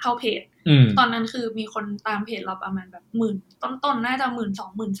ค้าเข้าเพจตอนนั้นคือมีคนตามเพจเราประมาณแบบ10,000ต้นๆน่าจะ 12,000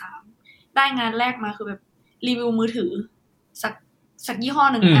 13,000 ได้งานแรกมาคือแบบรีวิวมือถือสักยี่ห้อ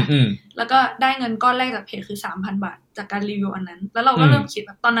หนึ่งนะแล้วก็ได้เงินก้อนแรกจากเพจคือ 3,000 บาทจากการรีวิวอันนั้นแล้วเราก็เริ่มคิดแ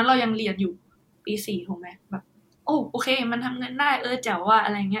บบตอนนั้นเรายังเรียนอยู่ปี4ถูกไหมแบบโอเคมันทำเงินได้แจ๋วว่าอ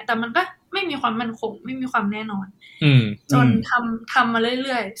ะไรเงี้ยแต่มันก็ไม่มีความมั่นคงไม่มีความแน่นอนจนทำมาเ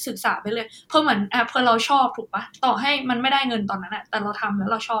รื่อยๆศึกษาไปเรื่อยเพราะเหมือนพอเราชอบถูกปะต่อให้มันไม่ได้เงินตอนนั้นอะแต่เราทำแล้ว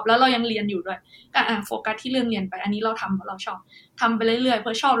เราชอบแล้วเรายังเรียนอยู่ด้วยก็โฟกัสที่เรื่องเรียนไปอันนี้เราทำเพราะเราชอบทำไปเรื่อยๆเพร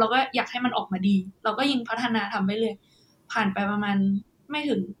าะชอบเราก็อยากให้มันออกมาดีเราก็ยิ่งพัฒนาทำไปเรื่อยผ่านไปประมาณไม่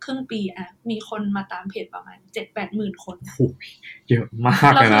ถึงครึ่งปีมีคนมาตามเพจประมาณ 7-8 หมื่นคนเยอะมา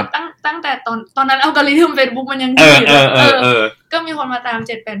กเลยนะตั้งแต่ตอนนั้นอัลกอริทึม Facebook มันยังดีก็มีคนมาตาม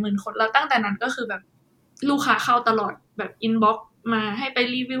 7-8 หมื่นคนแล้วตั้งแต่นั้นก็คือแบบลูกค้าเข้าตลอดแบบอินบ็อกซ์มาให้ไป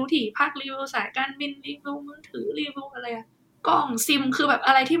รีวิวที่พักรีวิวสายการบินรีวิวมือถือรีวิวอะไรกล้องซิมคือแบบอ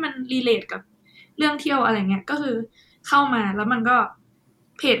ะไรที่มันรีเลทกับเรื่องเที่ยวอะไรเงี้ยก็คือเข้ามาแล้วมันก็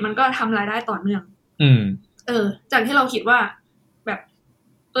เพจมันก็ทำรายได้ต่อเนื่องจากที่เราคิดว่าแบบ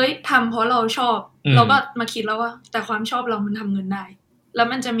ทำเพราะเราชอบเราก็มาคิดแล้วว่าแต่ความชอบเรามันทำเงินได้แล้ว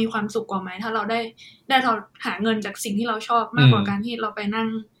มันจะมีความสุขกว่าไหมถ้าเราได้เราหาเงินจากสิ่งที่เราชอบมากกว่าการที่เราไปนั่ง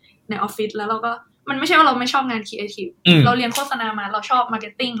ในออฟฟิศแล้วเราก็มันไม่ใช่ว่าเราไม่ชอบงานครีเอทีฟเราเรียนโฆษณามาเราชอบมาร์เ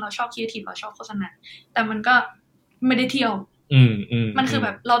ก็ตติ้งเราชอบครีเอทีฟเราชอบโฆษณาแต่มันก็ไม่ได้เที่ยวมันคือแบ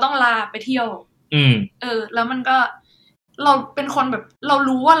บเราต้องลาไปเที่ยวแล้วมันก็เราเป็นคนแบบเรา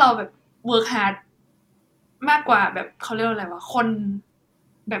รู้ว่าเราแบบเวิร์คฮาร์ดมากกว่าแบบเขาเรียกอะไรวะคน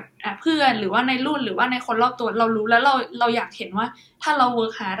แบบเพื่อนหรือว่าในรุ่นหรือว่าในคนรอบตัวเรารู้แล้วเราอยากเห็นว่าถ้าเราเวิ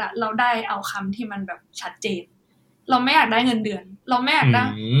ร์คฮาร์ดเราได้เอาคำที่มันแบบชัดเจนเราไม่อยากได้เงินเดือนเราไม่อยากได้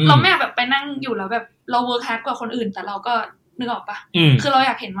เราไม่อยากแบบไปนั่งอยู่แล้วแบบเราเวิร์คฮาร์ดกว่าคนอื่นแต่เราก็นึกออกปะคือเราอ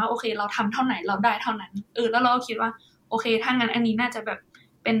ยากเห็นว่าโอเคเราทำเท่าไหนเราได้เท่านั้นแล้วเราก็คิดว่าโอเคถ้างั้นอันนี้น่าจะแบบ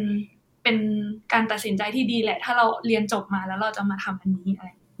เป็นการตัดสินใจที่ดีแหละถ้าเราเรียนจบมาแล้วเราจะมาทำอันนี้อะไร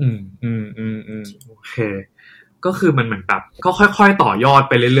โอเคก็คือมันเหมือนแบบก็ค่อยๆต่อยอด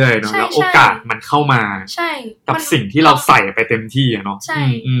ไปเรื่อยๆเนาะแล้วโอกาสมันเข้ามาใช่กับสิ่งที่เราใส่ไปเต็มที่อะเนาะใช่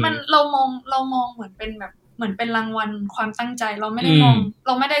มันเรามองเหมือนเป็นแบบเหมือนเป็นรางวัลความตั้งใจเราไม่ได้มองเ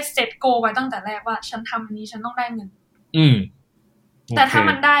ราไม่ได้เซตโกไว้ตั้งแต่แรกว่าฉันทำอันนี้ฉันต้องได้เงินแต่ถ้า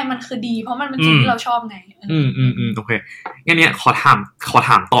มันได้มันคือดีเพราะมันเป็นสิ่งที่เราชอบไงโอเคงั้นเนี่ยขอถ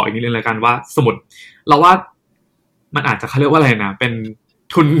ามต่ออีกนิดนึงเลยกันว่าสมมติเราว่ามันอาจจะเขาเรียกว่าอะไรนะเป็น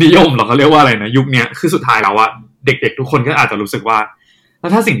ทุนนิยมหรอเขาเรียกว่าอะไรนะยุคนี้คือสุดท้ายแล้วอะเด็กๆทุกคนก็อาจจะรู้สึกว่า แล้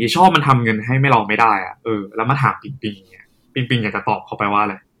วถ้าสิ่งที่ชอบมันทำเงินให้ไม่เราไม่ได้อ่ะแล้วมาถามปิงเนี่ยปิงอยากจะตอบเขาไปว่าอะ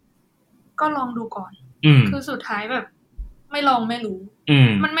ไรก็ลองดูก่อนคือสุดท้ายแบบไม่ลองไม่รู้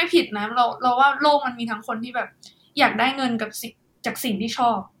มันไม่ผิดนะเราว่าโลกมันมีทั้งคนที่แบบอยากได้เงินกับจากสิ่งที่ช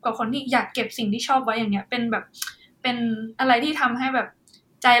อบกับคนที่อยากเก็บสิ่งที่ชอบไว้อย่างเงี้ยเป็นแบบเป็นอะไรที่ทำให้แบบ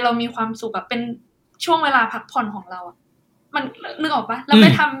ใจเรามีความสุขอะเป็นช่วงเวลาพักผ่อนของเราอะมันนึกออกปะเราไป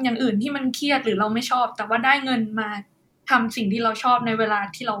ทำอย่างอื่นที่มันเครียดหรือเราไม่ชอบแต่ว่าได้เงินมาทำสิ่งที่เราชอบในเวลา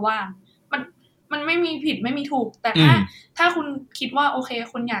ที่เราว่างมันไม่มีผิดไม่มีถูกแต่ถ้าคุณคิดว่าโอเค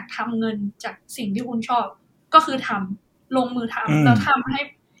คุณอยากทำเงินจากสิ่งที่คุณชอบก็คือทำลงมือทำแล้วทำให้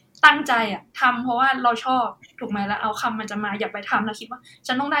ตั้งใจอะทำเพราะว่าเราชอบถูกไหมแล้วเอาคำมันจะมาอย่าไปทำแล้วคิดว่า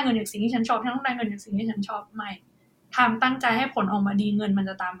ฉันต้องได้เงินจากสิ่งที่ฉันชอบฉันต้องได้เงินจากสิ่งที่ฉันชอบไม่ทำตั้งใจให้ผลออกมาดีเงินมัน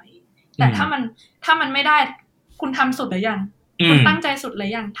จะตามมาเองแต่ถ้ามันไม่ได้คุณทำสุดหรือยังคุณตั้งใจสุดหรื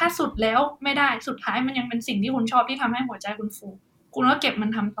อยังถ้าสุดแล้วไม่ได้สุดท้ายมันยังเป็นสิ่งที่คุณชอบที่ทำให้หัวใจคุณฟูคุณก็เก็บมัน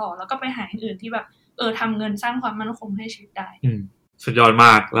ทำต่อแล้วก็ไปหาอย่างอื่นที่แบบทำเงินสร้างความมั่นคงให้ชีวิตได้สุดยอดม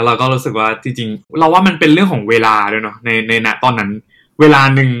ากแล้วเราก็รู้สึกว่าจริงๆเราว่ามันเป็นเรื่องของเวลาด้วยเนาะในณตอนนั้นเวลา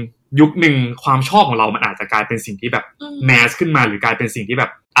นึงยุคนึงความชอบของเรามันอาจจะกลายเป็นสิ่งที่แบบแมสขึ้นมาหรือกลายเป็นสิ่งที่แบ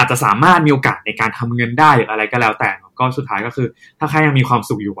บอาจจะสามารถมีโอกาสในการทำเงินได้หรืออะไรก็แล้วแต่ก็สุดท้ายก็คือถ้าใครยังมีความ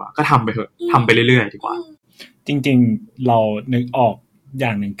สุขอยู่ก็ทำไปเถอะทำไปเรื่อยๆดีกว่าจริงๆเรานึกออกอย่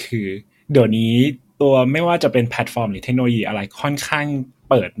างหนึ่งคือเดี๋ยวนี้ตัวไม่ว่าจะเป็นแพลตฟอร์มหรือเทคโนโลยีอะไรค่อนข้าง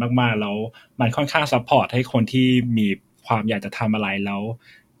เปิดมากๆแล้วมันค่อนข้างซัพพอร์ตให้คนที่มีความอยากจะทำอะไรแล้ว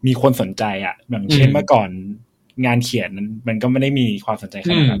มีคนสนใจอ่ะอย่างเช่นเมื่อก่อนงานเขียนมันก็ไม่ได้มีความสนใจข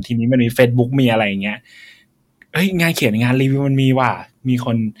นาดนั้นทีนี้มันมี Facebook มีอะไรอย่างเงี้ยงานเขียนงานรีวิวมันมีว่ะมีค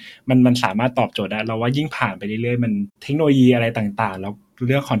นมันสามารถตอบโจทย์ได้เราว่ายิ่งผ่านไปเรื่อยๆมันเทคโนโลยีอะไรต่างๆแล้วเ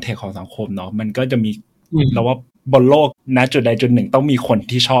รื่องคอนเทกต์ของสังคมเนาะมันก็จะมีเราว่าบนโลกณจุดใดจุดหนึ่งต้องมีคน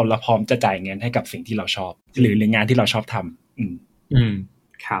ที่ชอบและพร้อมจะจ่ายเงินให้กับสิ่งที่เราชอบหรืองานที่เราชอบท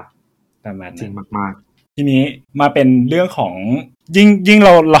ำครับประมาณจริงมากๆทีนี้มาเป็นเรื่องของยิ่ง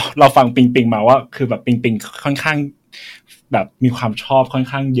เราฟังปิงมาว่าคือแบบปิงค่อนข้างแบบมีความชอบค่อน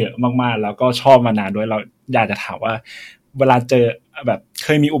ข้างเยอะมากๆแล้วก็ชอบมานานด้วยเราอยากจะถามว่าเวลาเจอแบบเค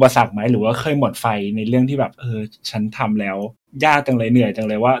ยมีอุปสรรคไหมหรือว่าเคยหมดไฟในเรื่องที่แบบฉันทำแล้วยากจังเลยเหนื่อยจัง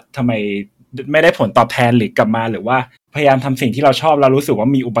เลยว่าทำไมไม่ได้ผลตอบแทนหรือกลับมาหรือว่าพยายามทำสิ่งที่เราชอบเรารู้สึกว่า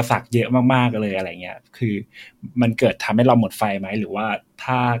มีอุปสรรคเยอะมากๆเลยอะไรเงี้ยคือมันเกิดทำให้เราหมดไฟไหมหรือว่า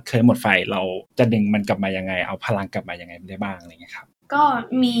ถ้าเคยหมดไฟเราจะดึงมันกลับมายังไงเอาพลังกลับมายังไงได้บ้างอะไรเงี้ยครับก็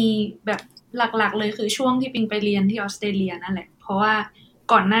มีแบบหลักๆเลยคือช่วงที่ปิงไปเรียนที่ออสเตรเลียนั่นแหละเพราะว่า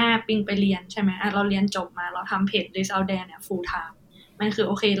ก่อนหน้าปิงไปเรียนใช่ไหมเราเรียนจบมาเราทำเพจ Liz Out There เนี่ย full time มันคือ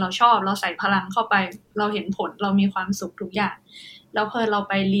โอเคเราชอบเราใส่พลังเข้าไปเราเห็นผลเรามีความสุขทุกอย่างแล้วพอเรา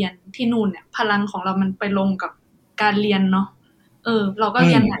ไปเรียนที่นู่นเนี่ยพลังของเรามันไปลงกับการเรียนเนาะเราก็เ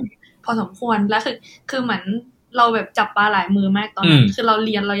รียนหนักพอสมควรแล้วคือเหมือนเราแบบจับปลาหลายมือมากตอนนั้นคือเราเ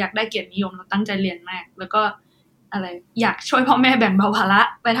รียนเราอยากได้เกียรตินิยมเราตั้งใจเรียนมากแล้วก็อะไรอยากช่วยพ่อแม่แบ่งเบาภาระ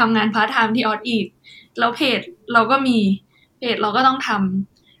ไปทำงานพาร์ทไทม์ที่ออสอีกแล้วเพจเราก็มีเพจเราก็ต้องท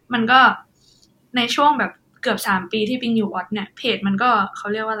ำมันก็ในช่วงแบบเกือบ3 ปีที่ปิงอยู่ออสเนี่ยเพจมันก็เขา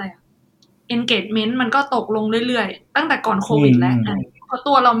เรียกว่าอะไรengagement มันก็ตกลงเรื่อยๆตั้งแต่ก่อนโควิดแล้วเพราะ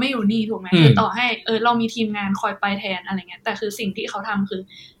ตัวเราไม่อยู่นี่ถูกไหมคือต่อให้เรามีทีมงานคอยไปแทนอะไรเงี้ยแต่คือสิ่งที่เขาทำคือ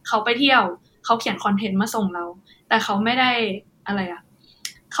เขาไปเที่ยวเขาเขียนคอนเทนต์มาส่งเราแต่เขาไม่ได้อะไร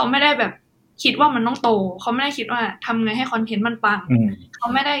เขาไม่ได้แบบคิดว่ามันต้องโตเขาไม่ได้คิดว่าทำไงให้คอนเทนต์มันปังเขา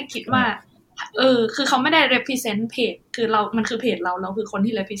ไม่ได้คิดว่าคือเขาไม่ได้ represent เพจคือมันคือเพจเราคือคน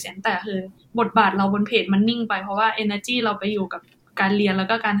ที่ represent แต่คือบทบาทเราบนเพจมันนิ่งไปเพราะว่า energy เราไปอยู่กับการเรียนแล้ว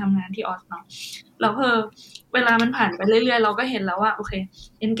ก็การทำงานที่ออสเนาะแล้วเวลามันผ่านไปเรื่อยๆเราก็เห็นแล้วว่าโอเค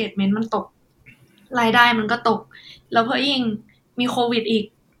engagement มันตกรายได้มันก็ตกแล้วยิ่งมีโควิดอีก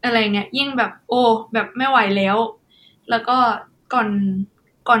อะไรเงี้ยยิ่งแบบแบบไม่ไหวแล้วก็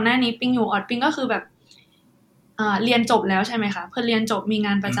ก่อนหน้านี้ปิงอยู่ออสปิงก็คือแบบเรียนจบแล้วใช่ไหมคะเพื่อเรียนจบมีง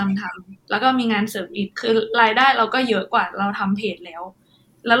านประจำทำแล้วก็มีงานเสริมอีกคือรายได้เราก็เยอะกว่าเราทำเพจแล้ว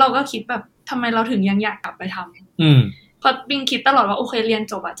เราก็คิดแบบทำไมเราถึงยังอยากกลับไปทำเพราะปิงคิดตลอดว่าโอเคเรียน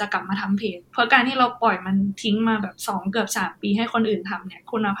จบจะกลับมาทำเพจเพราะการที่เราปล่อยมันทิ้งมาแบบ2 เกือบ 3 ปีให้คนอื่นทำเนี่ย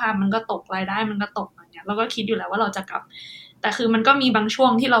คุณภาพมันก็ตกรายได้มันก็ตกอย่างเงี้ยเราก็คิดอยู่แล้วว่าเราจะกลับแต่คือมันก็มีบางช่ว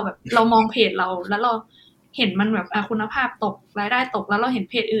งที่เราแบบเรามองเพจเราแล้วเราเห็นมันแบบคุณภาพตกรายได้ตกแล้วเราเห็น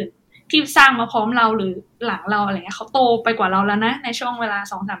เพจอื่นที่สร้างมาพร้อมเราหรือหลังเราอะไรเงี้ยเขาโตไปกว่าเราแล้วนะในช่วงเวลา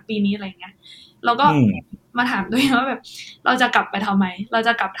 2-3 ปีนี้อะไรเงี้ยเราก็มาถามตัวเองว่าแบบเราจะกลับไปทำไมเราจ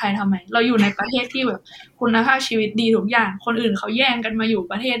ะกลับไทยทำไมเราอยู่ในประเทศที่แบบคุณภาพชีวิตดีทุกอย่างคนอื่นเขาแย่งกันมาอยู่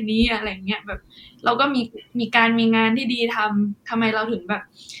ประเทศนี้อะไรเงี้ยแบบเราก็มีงานที่ดีทำไมเราถึงแบบ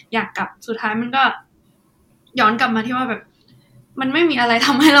อยากกลับสุดท้ายมันก็ย้อนกลับมาที่ว่าแบบมันไม่มีอะไรท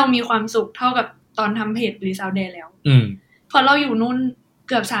ำให้เรามีความสุขเท่ากับตอนทำเพจ Liz Out There แล้วพอเราอยู่นู่น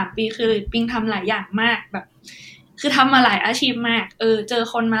เกือบ3ปีคือปิงทำหลายอย่างมากแบบคือทำมาหลายอาชีพมากเจอ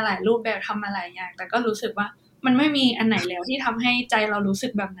คนมาหลายรูปแบบทำมาหลายอย่างแต่ก็รู้สึกว่ามันไม่มีอันไหนแล้วที่ทำให้ใจเรารู้สึ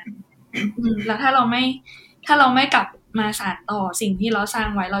กแบบนั้นแล้วถ้าเราไม่กลับมาสานต่อสิ่งที่เราสร้าง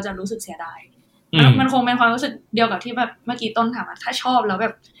ไว้เราจะรู้สึกเสียดายมันคงเป็นความรู้สึกเดียวกับที่แบบเมื่อกี้ต้นถามถ้าชอบแล้วแบ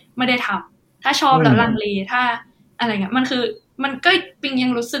บไม่ได้ทำถ้าชอบแล้วลังเลถ้าอะไรเงี้ยมันก็ปิงยั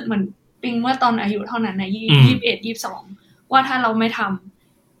งรู้สึกเหมือนปิงเมื่อตอนอายุเท่านั้นนะ21 22ว่าถ้าเราไม่ท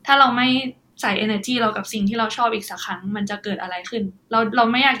ำถ้าเราไม่ใส่ energy เรากับสิ่งที่เราชอบอีกสักครั้งมันจะเกิดอะไรขึ้นเรา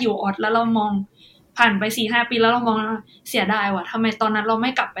ไม่อยากอยู่ออดแล้วเรามองผ่านไป 4-5 ปีแล้วเรามองเสียดายว่ะทำไมตอนนั้นเราไ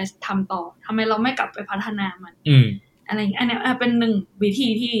ม่กลับไปทำต่อทำไมเราไม่กลับไปพัฒนามันอะไรอย่างเงี้ยอันนี้เป็นหนึ่งวิธี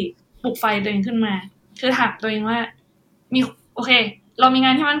ที่ปลุกไฟตัวเองขึ้นมาคือถามตัวเองว่ามีโอเคเรามีง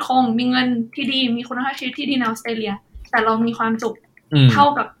านที่มั่นคงมีเงินที่ดีมีคุณภาพชีวิตที่ดีในออสเตรเลียแต่เรามีความสุขเท่า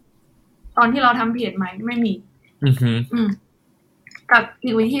กับตอนที่เราทำเพจไหมไม่มีกับ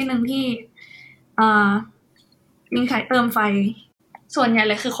อีกวิธีนึงที่ลิงขายเติมไฟส่วนใหญ่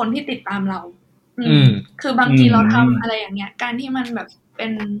เลยคือคนที่ติดตามเราคือบางทีเราทำอะไรอย่างเงี้ยการที่มันแบบเป็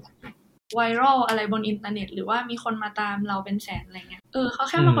นไวรัลอะไรบนอินเทอร์เน็ตหรือว่ามีคนมาตามเราเป็นแสนอะไรเงี้ยเขา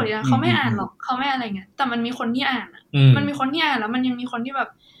แค่มากดติดตามเขาไม่อ่านหรอกเขาไม่อะไรเงี้ยแต่มันมีคนที่อ่านมันมีคนที่อ่านแล้วมันยังมีคนที่แบบ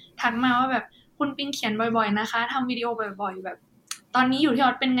ทักมาว่าแบบคุณปิงเขียนบ่อยๆนะคะทำวิดีโอบ่อยๆแบบตอนนี้อยู่ที่อ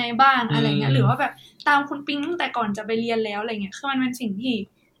อสเป็นไงบ้างอะไรเงี้ยหรือว่าแบบตามคุณปิงตั้งแต่ก่อนจะไปเรียนแล้วอะไรเงี้ยคือมันเป็นสิ่งที่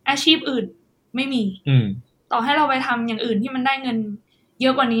อาชีพอื่นไม่มีต่อให้เราไปทำอย่างอื่นที่มันได้เงินเยอ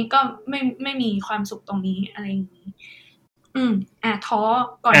ะกว่านี้ก็ไม่มีความสุขตรงนี้อะไรอย่างนี้ท้อ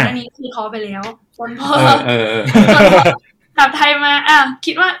ก่อนหน้านี้คือท้อไปแล้วจนพอกลับไทยมา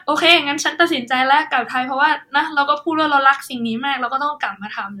คิดว่าโอเคงั้นฉันตัดสินใจแล้วกลับไทยเพราะว่านะเราก็พูดว่าเรารักสิ่งนี้มากเราก็ต้องกลับมา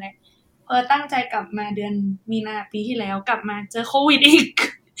ทำแหละตั้งใจกลับมาเดือนมีนาปีที่แล้วกลับมาเจอโควิดอีก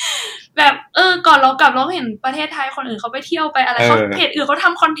แบบก่อนเรากลับเราเห็นประเทศไทยคนอื่นเขาไปเที่ยวไปอะไรเขาเพจอื่นเขาท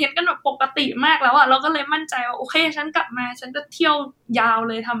ำคอนเทนต์กันแบบปกติมากแล้วเราก็เลยมั่นใจว่าโอเคฉันกลับมาฉันจะเที่ยวยาว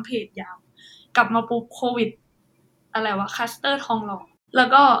เลยทำเพจยาวกลับมาปุ๊บโควิดอะไรวะคัสเตอร์ทองหล่อแล้ว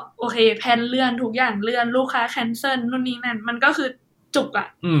ก็โอเคแพนเลื่อนทุกอย่างเลื่อนลูกค้าแคนเซิลนู่นนี่นั่นมันก็คือจุก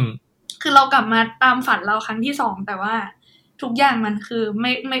คือเรากลับมาตามฝันเราครั้งที่2แต่ว่าทุกอย่างมันคือ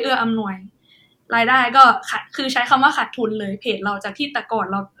ไม่เอื้ออำนวยรายได้ก็คือใช้คำว่าขาดทุนเลยเพจเราจากที่แต่ก่อน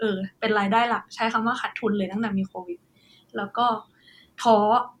เราเป็นรายได้หลักใช้คำว่าขาดทุนเลยตั้งแต่มีโควิดแล้วก็ท้อ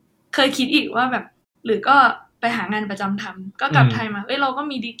เคยคิดอีกว่าแบบหรือก็ไปหางานประจำทำก็กลับไทยมาเราก็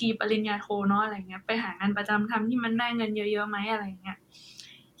มีดีกรีปริญญาโทเนาะอะไรเงี้ยไปหางานประจำทำที่มันได้เงินเยอะๆไหมอะไรเงี้ย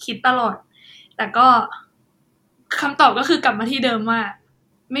คิดตลอดแต่ก็คำตอบก็คือกลับมาที่เดิมว่า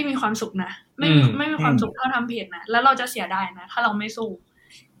ไม่มีความสุขนะไม่มีความสุขเท่าทำเพจนะแล้วเราจะเสียดายนะถ้าเราไม่สู้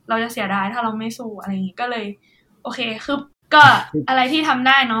เราจะเสียดายถ้าเราไม่สู้อะไรอย่างงี้ก็เลยโอเคคือก็อะไรที่ทำไ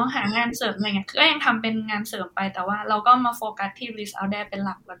ด้เนาะหางานเสริมอะไรเงี้ยก็ยังทำเป็นงานเสริมไปแต่ว่าเราก็มาโฟกัสที่ Bliss Out There เป็นห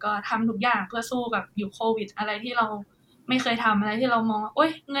ลักแล้วก็ทำทุกอย่างเพื่อสู้กับอยู่โควิดอะไรที่เราไม่เคยทำอะไรที่เรามองว่าโอ๊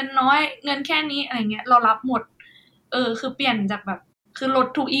ยเงินน้อยเงินแค่นี้อะไรเงี้ยเรารับหมดคือเปลี่ยนจากแบบคือลด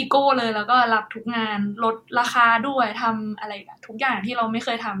ทุกอีโก้เลยแล้วก็รับทุกงานลดราคาด้วยทำอะไรทุกอย่างที่เราไม่เค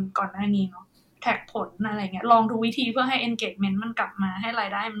ยทำก่อนหน้านี้เนาะแท็กผลอะไรเงี้ยลองทุกวิธีเพื่อให้ engagement มันกลับมาให้ราย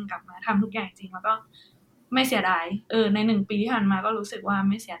ได้มันกลับมาทำทุกอย่างจริงแล้วก็ไม่เสียดายใน1ปีที่ผ่านมาก็รู้สึกว่า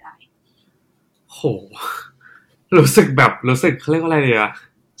ไม่เสียดายโหรู้สึกเขาเรียกว่าอะไรดีอะ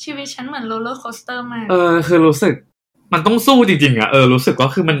ชีวิตฉันเหมือนโรลเลอร์โคสเตอร์มากคือรู้สึกมันต้องสู้จริงๆอะรู้สึกว่า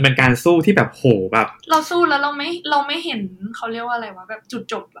คือมันเป็นการสู้ที่แบบโหแบบเราสู้แล้วเราไม่เห็นเขาเรียกว่าอะไรวะแบบจุด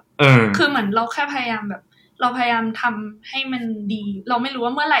จบอะคือเหมือนเราแค่พยายามแบบเราพยายามทำให้มันดีเราไม่รู้ว่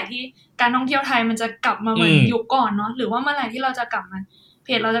าเมื่อไหร่ที่การท่องเที่ยวไทยมันจะกลับมาเหมือนยุคก่อนเนาะหรือว่าเมื่อไหร่ที่เราจะกลับมาเพ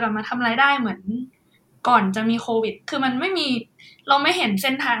จเราจะกลับมาทำรายได้เหมือนก่อนจะมีโควิดคือมันไม่มีเราไม่เห็นเ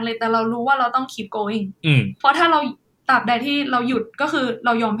ส้นทางเลยแต่เรารู้ว่าเราต้อง keep going เพราะถ้าเราตราบใดที่เราหยุดก็คือเร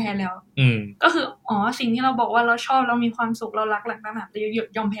ายอมแพ้แล้วก็คือสิ่งที่เราบอกว่าเราชอบเรามีความสุขเรารักหลังต่างหากแต่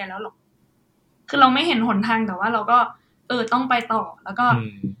ยอมแพ้แล้วหรอกคือเราไม่เห็นหนทางแต่ว่าเราก็ต้องไปต่อแล้วก็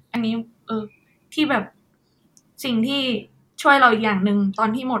อันนี้ที่แบบสิ่งที่ช่วยเราอีกอย่างนึงตอน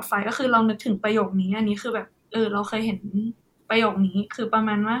ที่หมดไฟก็คือเรานึกถึงประโยคนี้อันนี้คือแบบเราเคยเห็นประโยคนี้คือประม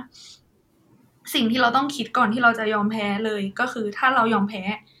าณว่าสิ่งที่เราต้องคิดก่อนที่เราจะยอมแพ้เลยก็คือถ้าเรายอมแพ้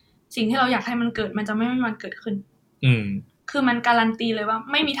สิ่งที่เราอยากให้มันเกิดมันจะไม่มีวันเกิดขึ้นคือมันการันตีเลยว่า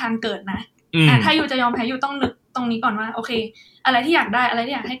ไม่มีทางเกิดนะถ้าอยู่จะยอมแพ้อยู่ต้องนึกตรงนี้ก่อนว่าโอเคอะไรที่อยากได้อะไร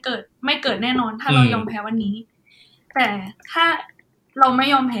ที่อยากให้เกิดไม่เกิดแน่นอนถ้าเรายอมแพ้วันนี้แต่ถ้าเราไม่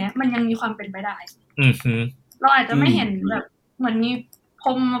ยอมแพ้มันยังมีความเป็นไปได้เราอาจจะไม่เห็นแบบเหมือนมีพร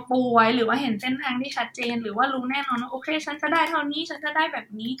มมาปูไว้หรือว่าเห็นเส้นทางที่ชัดเจนหรือว่ารู้แน่นอนว่าโอเคฉันจะได้เท่านี้ฉันจะได้แบบ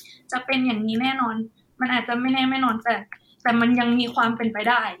นี้จะเป็นอย่างนี้แน่นอนมันอาจจะไม่แน่ไม่นอนแต่มันยังมีความเป็นไป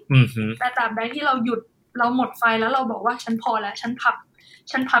ได้แต่ตราบใดที่เราหยุดเราหมดไฟแล้วเราบอกว่าฉันพอแล้วฉันพับ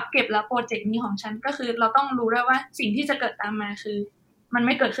ฉันพับเก็บแล้วโปรเจกต์นี้ของฉันก็คือเราต้องรู้ด้วยว่าสิ่งที่จะเกิดตามมาคือมันไ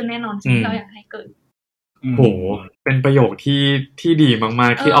ม่เกิดขึ้นแน่นอนสิ่งที่เราอยากให้เกิดโหเป็นประโยคที่ดีมา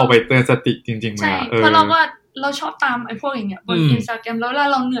กๆที่เอาไปเตือนสติจริงๆเลยเพราะเราชอบตามไอ้พวกอย่างเงี้ยบน Instagram แล้ว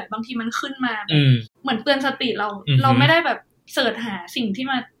เราเหนื่อยบางทีมันขึ้นมาแบบเหมือนเตือนสติเราไม่ได้แบบเสิร์ชหาสิ่งที่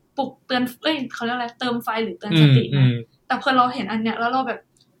มาปลุกเตือนเขาเรียกอะไรเติมไฟหรือเตือนสตินะแต่พอเราเห็นอันเนี้ยแล้วเราแบบ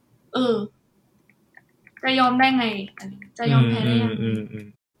จะยอมได้ไงจะยอมแพ้ได้ยัง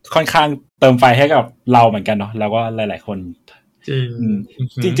ค่อนข้างเติมไฟให้กับเราเหมือนกันเนาะแล้วก็หลายๆคน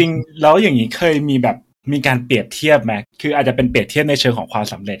จริงๆแล้วอย่างนี้เคยมีการเปรียบเทียบไหมคืออาจจะเป็นเปรียบเทียบในเชิงของความ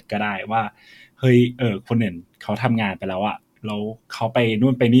สำเร็จก็ได้ว่าเฮ้ยคนอื่นเขาทำงานไปแล้วอะแล้วเขาไป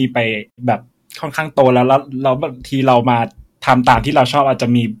นู่นไปนี่ไปแบบค่อนข้างโตแล้วบางทีเรามาทำตามที่เราชอบอาจจะ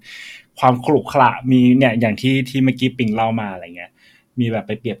มีความขรุขระมีเนี่ยอย่างที่เมื่อกี้ปิงเล่ามาอะไรเงี้ยมีแบบไ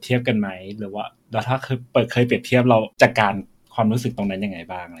ปเปรียบเทียบกันไหมหรือว่าแล้วถ้าเคยเปรียบเทียบเราจัดการความรู้สึกตรงนั้นยังไง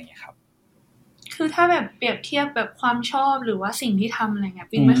บ้างอะไรเงี้ยครับคือถ้าแบบเปรียบเทียบแบบความชอบหรือว่าสิ่งที่ทำอะไรเงี้ย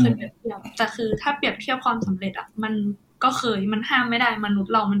ปิงไม่เคยเปรียบเทียบแต่คือถ้าเปรียบเทียบความสำเร็จอ่ะมันก็เคยมันห้ามไม่ได้มนุษ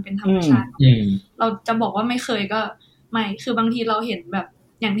ย์เรามันเป็นธรรมชาติเราจะบอกว่าไม่เคยก็ไม่คือบางทีเราเห็นแบบ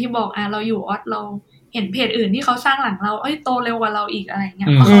อย่างที่บอกเราอยู่ออสเราเห็นเพจอื่นที่เขาสร้างหลังเราโตเร็วกว่าเราอีกอะไรเงี้ย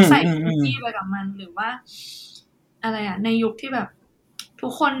เพราะเขาใส่energyไปกับมันหรือว่าอะไรในยุคที่แบบทุ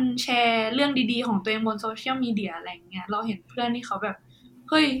กคนแชร์เรื่องดีๆของตัวเองบนโซเชียลมีเดียอะไรเงี้ยเราเห็นเพื่อนที่เขาแบบ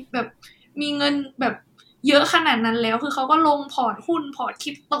เฮ้ยแบบมีเงินแบบเยอะขนาดนั้นแล้วคือเขาก็ลงพอร์ตหุ้นพอร์ตค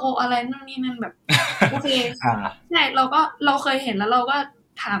ริปโตอะไรนู่นนี่นั่นแบบโอเคใช่เราเคยเห็นแล้วเราก็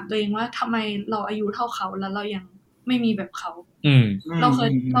ถามตัวเองว่าทำไมเราอายุเท่าเขาแล้วเรายังไม่มีแบบเขาเรา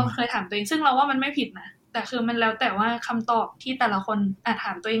เคยถามตัวเองซึ่งเราว่ามันไม่ผิดนะแต่คือมันแล้วแต่ว่าคำตอบที่แต่ละคนถ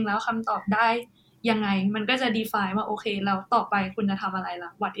ามตัวเองแล้วคำตอบได้ยังไงมันก็จะ define ว่าโอเคแล้วต่อไปคุณจะทำอะไรล่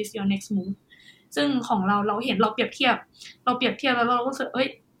ะ what is your next move ซึ่งของเราเห็นเราเปรียบเทียบแล้วเราก็รู้สึก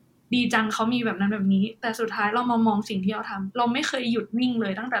ดีจังเขามีแบบนั้นแบบนี้แต่สุดท้ายเรามองสิ่งที่เราทำเราไม่เคยหยุดนิ่งเล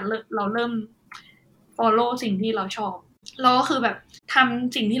ยตั้งแต่เราเริ่ม follow สิ่งที่เราชอบเราก็คือแบบท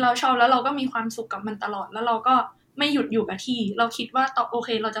ำสิ่งที่เราชอบแล้วเราก็มีความสุขกับมันตลอดแล้วเราก็ไม่หยุดอยู่กับที่เราคิดว่าต่อโอเค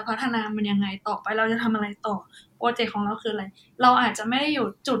เราจะพัฒนามันยังไงต่อไปเราจะทำอะไรต่อโปรเจกต์ของเราคืออะไรเราอาจจะไม่ได้อยู่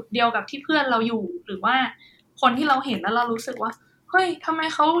จุดเดียวกับที่เพื่อนเราอยู่หรือว่าคนที่เราเห็นแล้วเรารู้สึกว่าเฮ้ยทำไม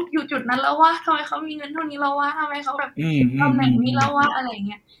เขาอยู่จุดนั้นแล้ววะทำไมเขามีเงินเท่านี้แล้ววะทำไมเขาแบบตำแหน่งนี้แล้ววะอะไร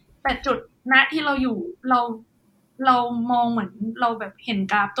เงี้ยแต่จุดณที่เราอยู่เรามองเหมือนเราแบบเห็น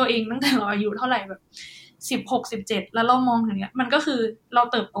กราฟตัวเองตั้งแต่เราอายุเท่าไหร่แบบ16 17แล้วเรามองอย่างเงี้ยมันก็คือเรา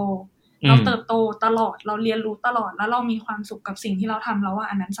เติบโตตลอดเราเรียนรู้ตลอดแล้วเรามีความสุขกับสิ่งที่เราทำแล้วว่า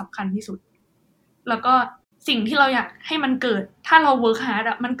อันนั้นสำคัญที่สุดแล้วก็สิ่งที่เราอยากให้มันเกิดถ้าเราเวิร์คฮาร์ด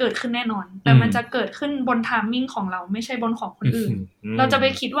มันเกิดขึ้นแน่นอนแต่มันจะเกิดขึ้นบนไทมิ่งของเราไม่ใช่บนของคนอื่นเราจะไป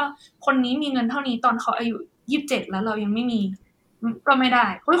คิดว่าคนนี้มีเงินเท่านี้ตอนเขาอายุ27แล้วเรายังไม่มีก็ไม่ได้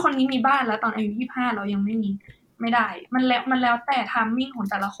เฮ้ยคนนี้มีบ้านแล้วตอนอายุ25เรายังไม่มีไม่ได้มันแล้วแต่ไทมิ่งของ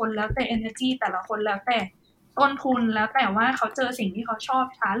แต่ละคนแล้วแต่ energy แต่ละคนแล้วแต่ต้นทุนแล้วแต่ว่าเขาเจอสิ่งที่เขาชอบ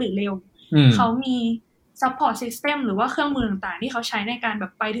ช้าหรือเร็วเขามี support system หรือว่าเครื่องมือต่างๆที่เขาใช้ในการแบ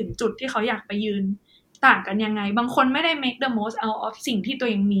บไปถึงจุดที่เขาอยากไปยืนต่างกันยังไงบางคนไม่ได้ make the most out of สิ่งที่ตัว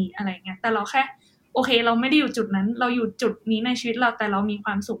เองมีอะไรเงี้ยแต่เราแค่โอเคเราไม่ได้อยู่จุดนั้นเราอยู่จุดนี้ในชีวิตเราแต่เรามีคว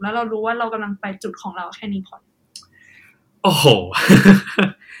ามสุขแล้วเรารู้ว่าเรากำลังไปจุดของเราแค่นี้พอโอ้โห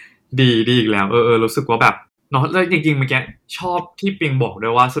ดีอีกแล้วรู้สึกว่าแบบเนาะแล้วจริงๆเมื่อกี้ชอบที่ปิงบอกด้ว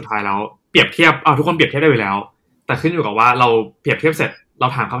ยว่าสุดท้ายแล้วเปรียบเทียบทุกคนเปรียบเทียบได้อยู่แล้วแต่ขึ้นอยู่กับว่าเราเปรียบเทียบเสร็จเรา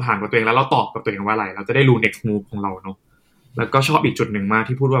ถามคำถามกับตัวเองแล้วเราตอบกับตัวเองว่าอะไรเราจะได้รู้ next move ของเราเนาะแล้วก็ชอบอีกจุดหนึ่งมาก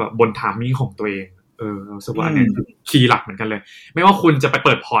ที่พูดว่าแบบบน timing ของตัวเองรู้สึกว่าอันนี้คือคีย์หลักเหมือนกันเลยไม่ว่าคุณจะไปเ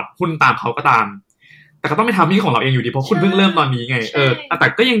ปิดพอร์ตหุ้นตามเขาก็ตามแต่ก็ต้องเป็น timing ของเราเองอยู่ดีเพราะคุณเพิ่งเริ่มตอนนี้ไงแต่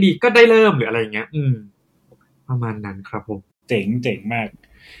ก็ยังดีก็ได้เริ่มหรืออะไรอย่างเงี้ยประมาณนั้นครับผมเจ๋งมาก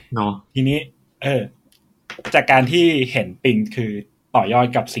เนาะทีนี้จากการที่เห็นปิงคือต่อยอด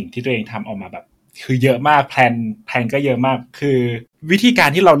กับสิ่งที่ตัวเองทำออกมาแบบคือเยอะมากแพลนก็เยอะมากคือวิธีการ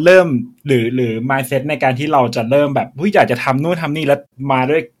ที่เราเริ่มหรือ mindset ในการที่เราจะเริ่มแบบอยากจะทำนู่นทำนี่แล้วมา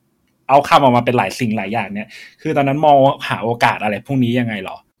ด้วยเอาคำออกมาเป็นหลายสิ่งหลายอย่างเนี่ยคือตอนนั้นมองหาโอกาสอะไรพวกนี้ยังไงหร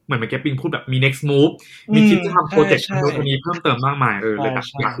อเหมือนเมื่อกี้ปิงพูดแบบมี next move มีคิดจะทำโปรเจกต์ตัวนี้เพิ่มเติมมากมายเลยแบบ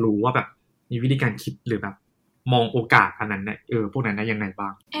อยากรู้ว่าแบบมีวิธีการคิดหรือแบบมองโอกาสอันนั้นเนี่ยพวกนั้นได้ยังไงบ้า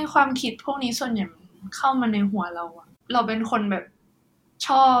งความคิดพวกนี้ส่วนใหญ่เข้ามาในหัวเราเป็นคนแบบช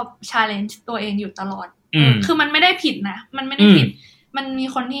อบ challenge ตัวเองอยู่ตลอดคือมันไม่ได้ผิดนะมันไม่ได้ผิดมันมี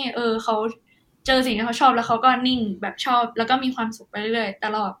คนที่เขาเจอสิ่งที่เขาชอบแล้วเขาก็นิ่งแบบชอบแล้วก็มีความสุขไปเรื่อยๆแต่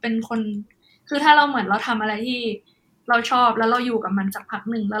เราเป็นคนคือถ้าเราเหมือนเราทำอะไรที่เราชอบแล้วเราอยู่กับมันสักพัก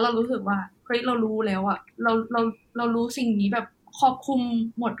หนึ่งแล้วเรารู้สึกว่าเฮ้ยเรารู้แล้วเรารู้สิ่งนี้แบบ ครอบคลุม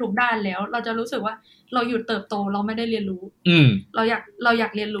หมดทุกด้านแล้วเราจะรู้สึกว่าเราหยุดเติบโตเราไม่ได้เรียนรู้เราอยา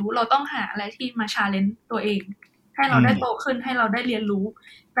กเรียนรู้เราต้องหาอะไรที่มา challenge ตัวเองให้เราได้โตขึ้นให้เราได้เรียนรู้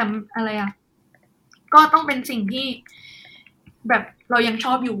แต่อะไรก็ต้องเป็นสิ่งที่แบบเรายังช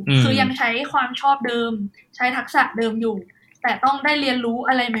อบอยู่คือยังใช้ความชอบเดิมใช้ทักษะเดิมอยู่แต่ต้องได้เรียนรู้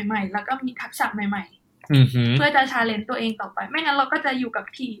อะไรใหม่ๆแล้วก็มีทักษะใหม่ๆเพื่อจะ challenge ตัวเองต่อไปไม่งั้นเราก็จะอยู่กับ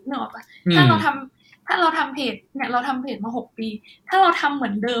ที่นึกออกปะถ้าเราทำเพจเนี่ยเราทำเพจมา6 ปีถ้าเราทำเหมื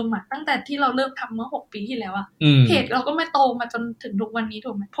อนเดิมตั้งแต่ที่เราเริ่มทำเมื่อ6 ปีที่แล้วเพจเราก็ไม่โตมาจนถึงทุกวันนี้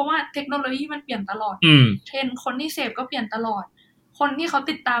ถูกไหมเพราะว่าเทคโนโลยีมันเปลี่ยนตลอดเทรนด์คนที่เสพก็เปลี่ยนตลอดคนที่เขา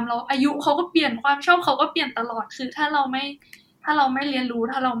ติดตามเราอายุเขาก็เปลี่ยนความชอบเขาก็เปลี่ยนตลอดคือถ้าเราไม่เรียนรู้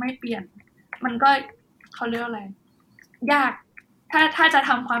ถ้าเราไม่เปลี่ยนมันก็เขาเรียกอะไรยากถ้าจะท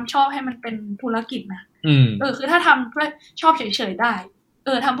ำความชอบให้มันเป็นธุรกิจนะคือถ้าทำเพื่อชอบเฉยๆได้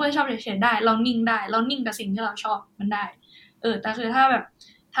ทำเพื่อชอบเฉยๆได้เรานิ่งได้เรานิ่งกับสิ่งที่เราชอบมันได้แต่คือถ้าแบบ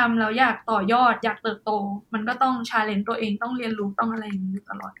ทำแล้วอยากต่อยอดอยากเติบโตมันก็ต้องชาเลนจ์ตัวเองต้องเรียนรู้ต้องอะไรอย่างนี้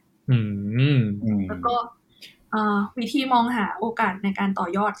ตลอดแล้วก็วิธีมองหาโอกาสในการต่อ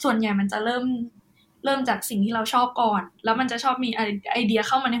ยอดส่วนใหญ่มันจะเริ่มจากสิ่งที่เราชอบก่อนแล้วมันจะชอบมีไอเดียเ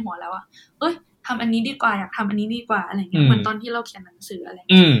ข้ามาในหัวแล้วว่าทำอันนี้ดีกว่าอยากทำอันนี้ดีกว่าอะไรเงี้ยเหมือนตอนที่เราเขียนหนังสืออะไร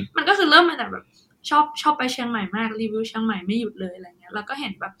มันก็คือเริ่มมาจากแบบชอบไปเชียงใหม่มากรีวิวเชียงใหม่ไม่หยุดเลยอะไรเงี้ยแล้วก็เห็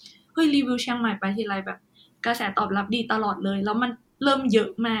นแบบเฮ้ยรีวิวเชียงใหม่ไปทีไรแบบกระแสตอบรับดีตลอดเลยแล้วมันเริ่มเยอะ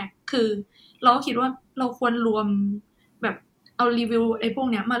มากคือเราก็คิดว่าเราควรรวมแบบเอารีวิวไอ้พวก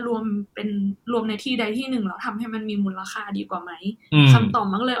เนี้ยมารวมในที่ใดที่หนึ่งแล้วทำให้มันมีมูลค่าดีกว่าไหมคำตอบ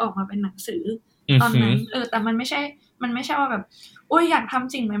มันเลยออกมาเป็นหนังสือตอนนั้นแต่มันไม่ใช่ว่าแบบอยากท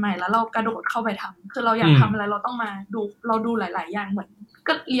ำสิ่งใหม่ๆแล้วเรากระโดดเข้าไปทำคือเราอยากทำอะไรเราต้องมาดูหลายๆอย่างเหมือน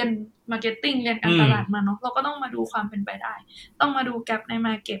ก็เรียนมาร์เก็ตติ้งเรียนการตลาดมาเนาะเราก็ต้องมาดูความเป็นไปได้ต้องมาดูแกปในม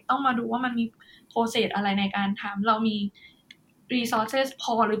าร์เก็ตต้องมาดูว่ามันมีโปรเซสอะไรในการทำเรามี resources พ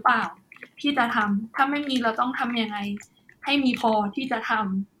อหรือเปล่าที่จะทำถ้าไม่มีเราต้องทำยังไงให้มีพอที่จะท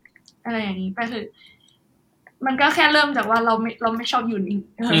ำอะไรอย่างนี้ไปคือมันก็แค่เริ่มจากว่าเราไม่ชอบอยู่นิ่ง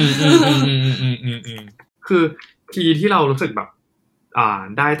คือทีที่เรารู้สึกแบบ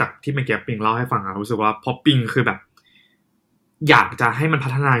ได้จากที่เมื่อกี้ปิงเล่าให้ฟังรู้สึกว่าพอปิงคือแบบอยากจะให้มันพั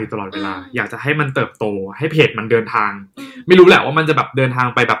ฒนาอยู่ตลอดเวลาอยากจะให้มันเติบโตให้เพจมันเดินทางไม่รู้แหละว่ามันจะแบบเดินทาง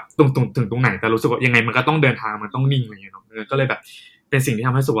ไปแบบตรงถึงตรงไหนแต่รู้สึกว่ายังไงมันก็ต้องเดินทางมันต้องนิ่งอะไรอย่างเงี้ยเนาะก็เลยแบบเป็นสิ่งที่ท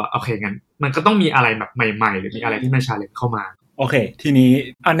ำให้รู้สึกว่าโอเคงั้นมันก็ต้องมีอะไรแบบใหม่ๆหรือมีอะไรที่มัน challenge เข้ามาโอเคทีนี้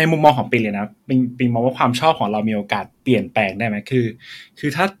ในมุมมองของปิงเลยนะปิงมองว่าความชอบของเรามีโอกาสเปลี่ยนแปลงได้ไหมคือ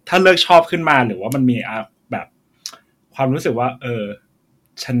ถ้าเลิกชอบขึ้นมาหรือว่ามันมีแบบความรู้สึกว่า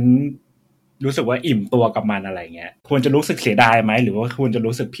ฉันรู้สึกว่าอิ่มตัวกับมันอะไรเงี้ยควรจะรู้สึกเสียดายไหมหรือว่าควรจะ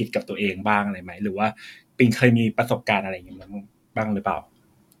รู้สึกผิดกับตัวเองบ้างอะไรไหมหรือว่าปิงเคยมีประสบการณ์อะไรอย่างเงี้ยบ้างหรือเปล่า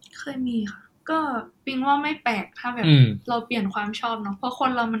เคยมีค่ะก็ปิงว่าไม่แปลกถ้าแบบเราเปลี่ยนความชอบเนาะเพราะค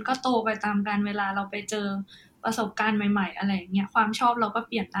นเรามันก็โตไปตามกาลเวลาเราไปเจอประสบการณ์ใหม่ๆอะไรอย่างเงี้ยความชอบเราก็เ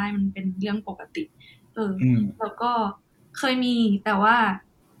ปลี่ยนได้มันเป็นเรื่องปกติแล้วก็เคยมีแต่ว่า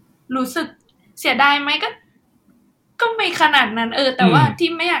รู้สึกเสียดายไหมก็ไม่ขนาดนั้นแต่ว่าที่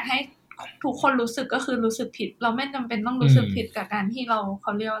ไม่อยากให้ทุกคนรู้สึกก็คือรู้สึกผิดเราไม่จำเป็นต้องรู้สึกผิดกับการที่เข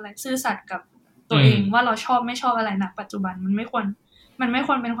าเรียกอะไรซื่อสัตย์กับตัวเองว่าเราชอบไม่ชอบอะไรณปัจจุบันมันไม่ควร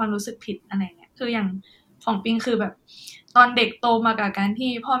เป็นความรู้สึกผิดอะไรเงี้ยคืออย่างของปิงคือแบบตอนเด็กโตมากับการ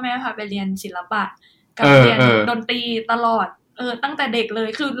ที่พ่อแม่พาไปเรียนศิลปะกับเรียนดนตรีตลอดตั้งแต่เด็กเลย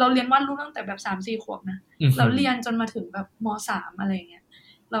คือเราเรียนวาดรูปตั้งแต่แบบ 3-4 ขวบนะเราเรียนจนมาถึงแบบม.3 อะไรเงี้ย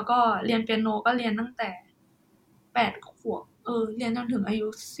แล้วก็เรียนเปียโนก็เรียนตั้งแต่8 ขวบเรียนจนถึงอายุ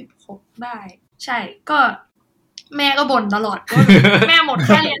16ได้ใช่ก็แม่ก็บ่นตลอดว่าแม่หมด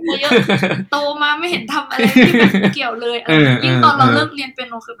ค่าเรียนไปเยอะโตมาไม่เห็นทำอะไรที่แบบเกี่ยวเลยยิ่งตอนเราเลิกเรียนเปีย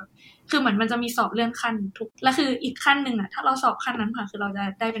โนคือเหมือนมันจะมีสอบเลื่อนขั้นทุกแล้วคืออีกขั้นนึงถ้าเราสอบขั้นนั้นผ่านคือเราจะ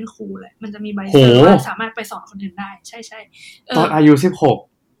ได้เป็นครูเลยมันจะมีใบเซอร์ว่าสามารถไปสอนคนอื่นได้ใช่ๆตอนอายุ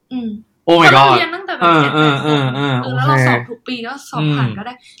16โอ้ my god เราเรียนตั้งแต่แบบแล้วเราสอบทุกปีก็สอบผ่านก็ไ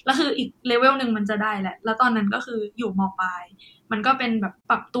ด้แล้วคืออีกเลเวลนึงมันจะได้แหละแล้วตอนนั้นก็คืออยู่ม.ปลายมันก็เป็นแบบ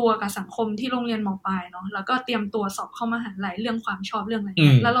ปรับตัวกับสังคมที่โรงเรียนม.ปลายเนาะแล้วก็เตรียมตัวสอบเข้ามหาวิทยาลัยเรื่องความชอบเรื่องอะไร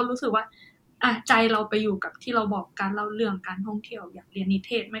แล้วเรารู้สึกว่าใจเราไปอยู่กับที่เราบอกการเล่าเรื่องการท่องเที่ยวอยากเรียนนิเ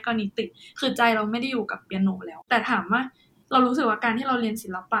ทศไม่ก็นิติคือใจเราไม่ได้อยู่กับเปียโนแล้วแต่ถามว่าเรารู้สึกว่าการที่เราเรียนศิ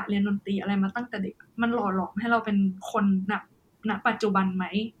ลปะเรียนดนตรีอะไรมาตั้งแต่เด็กมันหล่อหลอมให้เราเป็นคนณปัจจุบันไหม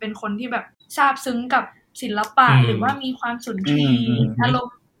เป็นคนที่แบบซาบซึ้งกับศิลปะหรือว่ามีความสุนทรีอารม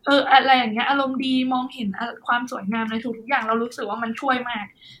ณ์อะไรอย่างเงี้ยอารมณ์ดีมองเห็นความสวยงามในทุกๆอย่างเรารู้สึกว่ามันช่วยมาก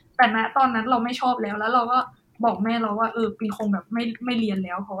แต่ณตอนนั้นเราไม่ชอบแล้วเราก็บอกแม่เราว่าปีคงแบบไม่เรียนแ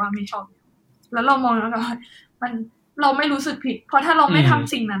ล้วเพราะว่าไม่ชอบแล้วเรามองแล้วมัน เราไม่รู้สึกผิดเพราะถ้าเราไม่ท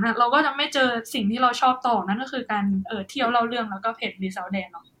ำสิ่งนั้นเราก็จะไม่เจอสิ่งที่เราชอบต่อนั่นก็คือการเที่ยวเล่าเรื่องแล้วก็เพจรีเซลแดน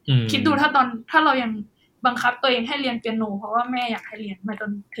เนาะคิดดูถ้าเรายังบังคับตัวเองให้เรียนเปียโนเพราะว่าแม่อยากให้เรียนมาจ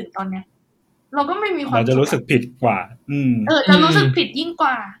นถึงตอนเนี้ยเราก็ไม่มีความเราจะรู้สึกผิดกว่าจะรู้สึกผิดยิ่งก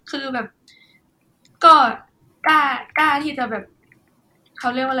ว่าคือแบบก็กล้าที่จะแบบเขา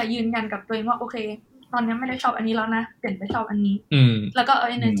เรียกว่าอะไรยืนยันกับตัวเองว่าโอเคตอนนี้ไม่ได้ชอบอันนี้แล้วนะเปลี่ยนไปชอบอันนี้แล้วก็เอา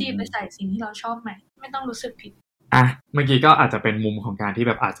energy ไปใส่สิ่งที่เราชอบใหม่ไม่ต้องรู้สึกผิดเมื่อกี้ก็อาจจะเป็นมุมของการที่แ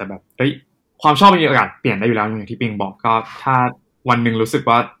บบอาจจะแบบความชอบมีโอกาสเปลี่ยนได้อยู่แล้วอย่างที่ปิงบอกก็ถ้าวันนึงรู้สึก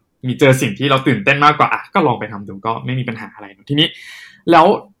ว่ามีเจอสิ่งที่เราตื่นเต้นมากกว่าก็ลองไปทำดูก็ไม่มีปัญหาอะไรทีนี้แล้ว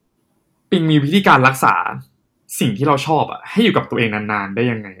ปิงมีวิธีการรักษาสิ่งที่เราชอบให้อยู่กับตัวเองนานๆได้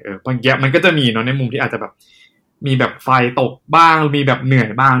ยังไงบางอย่างมันก็จะมีเนาะในมุมที่อาจจะแบบมีแบบไฟตกบ้างมีแบบเหนื่อย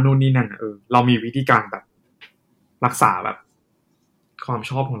บ้างนู่นนี่นั่นเรามีวิธีการแบบรักษาแบบความ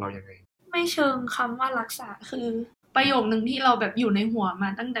ชอบของเรายังไงไม่เชิงคำว่ารักษาคือประโยคนึงที่เราแบบอยู่ในหัวมา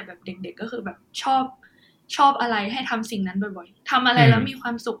ตั้งแต่แบบเด็กๆก็คือแบบชอบอะไรให้ทำสิ่งนั้นบ่อยๆทำอะไรแล้วมีคว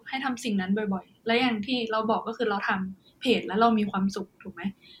ามสุขให้ทำสิ่งนั้นบ่อยๆและอย่างที่เราบอกก็คือเราทำเพจแล้วเรามีความสุขถูกไหม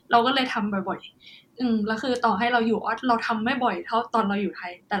เราก็เลยทำบ่อยๆแล้วคือต่อให้เราอยู่เราทำไม่บ่อยเท่าตอนเราอยู่ไท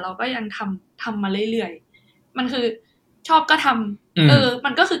ยแต่เราก็ยังทำมาเรื่อยๆมันคือชอบก็ทำมั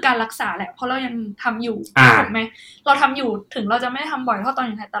นก็คือการรักษาแหละเพราะเรายังทำอยู่ถูกไหมเราทำอยู่ถึงเราจะไม่ทำบ่อยเท่าตอนอ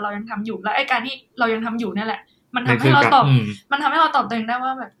ยู่ไทยแต่เรายังทำอยู่และไอ้การที่เรายังทำอยู่นี่แหละมันทำให้เราตอบตัวเองได้ว่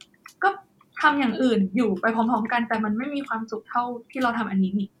าแบบก็ทำอย่างอื่นอยู่ไปพร้อมๆกันแต่มันไม่มีความสุขเท่าที่เราทำอัน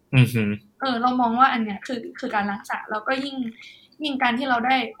นี้นี่เรามองว่าอันเนี้ยคือการรักษาแล้วก็ยิ่งการที่เราไ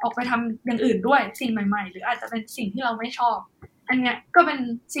ด้ออกไปทำอย่างอื่นด้วยสิ่งใหม่ๆหรืออาจจะเป็นสิ่งที่เราไม่ชอบอันเนี้ยก็เป็น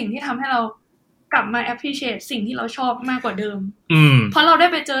สิ่งที่ทำให้เรากลับมา appreciate สิ่งที่เราชอบมากกว่าเดิมเพราะเราได้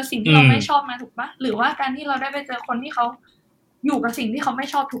ไปเจอสิ่งที่เราไม่ชอบมาถูกปะหรือว่าการที่เราได้ไปเจอคนที่เขาอยู่กับสิ่งที่เขาไม่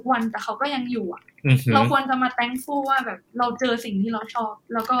ชอบทุกวันแต่เขาก็ยังอยู่เราควรจะมา thankful ว่าแบบเราเจอสิ่งที่เราชอบ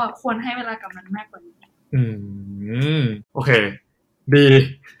แล้วก็ควรให้เวลากับมันมากกว่านี้โอเค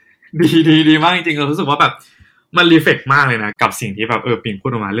ดีมากจริงๆเรารู้สึกว่าแบบมันรีเฟล็กมากเลยนะกับสิ่งที่แบบปิงพูด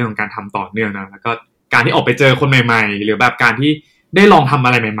ออกมาเรื่องของการทำต่อเนื่องนะแล้วก็การที่ออกไปเจอคนใหม่ๆหรือแบบการที่ได้ลองทำอ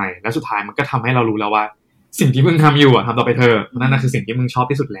ะไรใหม่ๆแล้วสุดท้ายมันก็ทำให้เรารู้แล้วว่าสิ่งที่มึงทำอยู่ทำต่อไปเถอะนั่นคือสิ่งที่มึงชอบ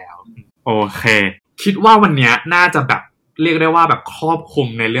ที่สุดแล้วโอเคคิดว่าวันนี้น่าจะแบบเรียกได้ว่าแบบครอบคลุม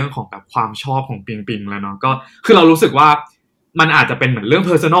ในเรื่องของแบบความชอบของปิงแล้วเนาะก็คือเรารู้สึกว่ามันอาจจะเป็นเหมือนเรื่อง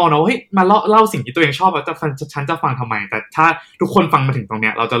personal เนาะเฮ้ยมาเล่าสิ่งที่ตัวเองชอบแล้วฉันจะฟังทำไมแต่ถ้าทุกคนฟังมาถึงตรงเนี้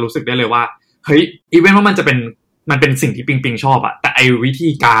ยเราจะรู้สึกได้เลยว่าเฮ้ยอีเวนต์ว่ามันเป็นสิ่งที่ปิงชอบแต่ไอ้วิธี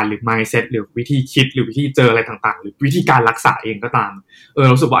การหรือ mindset หรือวิธีคิดหรือวิธีเจออะไรต่างๆหรือวิธีการรักษาเองก็ตาม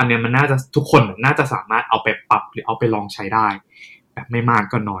รู้สึกว่าอันเนี้ยมันน่าจะทุกคนน่าจะสามารถเอาไปปรับหรือเอาไปลองใช้ได้แบบไม่มาก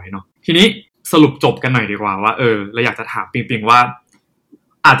ก็น้อยเนาะทีนี้สรุปจบกันหน่อยดีกว่าว่าเราอยากจะถามปิงว่า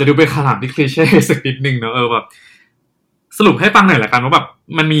อาจจะดูเป็นคำถามที่คลีเช่สักนิดนึงเนาะแบบสรุปให้ฟังหน่อยละกันว่าแบบ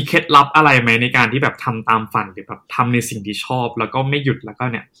มันมีเคล็ดลับอะไรไหมในการที่แบบทำตามฝันหรือแบบทำในสิ่งที่ชอบแล้วก็ไม่หยุดแล้วก็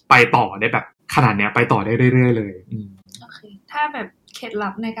เนี่ยไปต่อได้แบบขนาดเนี้ยไปต่อได้เรื่อยๆเลยโอเคถ้าแบบเคล็ดลั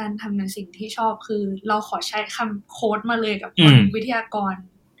บในการทำในสิ่งที่ชอบคือเราขอใช้คำโค้ดมาเลยกับคนวิทยากร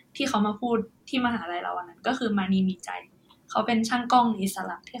ที่เขามาพูดที่มหาลัยเราวันนั้นก็คือมานีมีใจเขาเป็นช่างกล้องอิส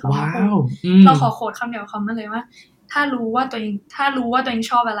ระที่เขามาพูดเราขอโค้ดคำเดียวเขามาเลยว่าถ้ารู้ว่าตัวเอง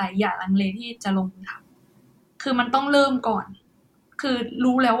ชอบอะไรอย่าลังเลที่จะลงมือทำคือมันต้องเริ่มก่อนคือ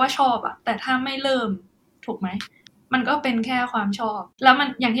รู้แล้วว่าชอบแต่ถ้าไม่เริ่มถูกไหมมันก็เป็นแค่ความชอบแล้วมัน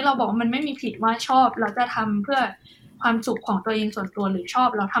อย่างที่เราบอกมันไม่มีผิดว่าชอบเราจะทำเพื่อความสุขของตัวเองส่วนตัวหรือชอบ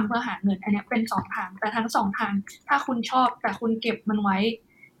เราทำเพื่อหาเงินอันนี้เป็น2ทางแต่ทั้ง2ทางถ้าคุณชอบแต่คุณเก็บมันไว้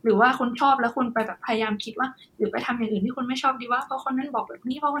หรือว่าคุณชอบแล้วคุณไปแบบพยายามคิดว่าหรือไปทำอย่างอื่นที่คุณไม่ชอบดีว่าเพราะคนนั้นบอกแบบ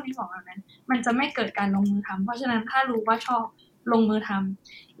นี้เพราะคนนี้บอกแบบนั้นมันจะไม่เกิดการลงมือทำเพราะฉะนั้นถ้ารู้ว่าชอบลงมือท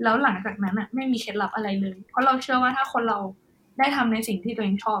ำแล้วหลังจากนั้นไม่มีเคล็ดลับอะไรเลยเพราะเราเชื่อว่าถ้าคนเราได้ทำในสิ่งที่ตัวเอ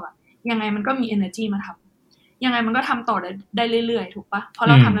งชอบยังไงมันก็มี energy มาทำยังไงมันก็ทำต่อได้เรื่อยๆถูกปะเพราะ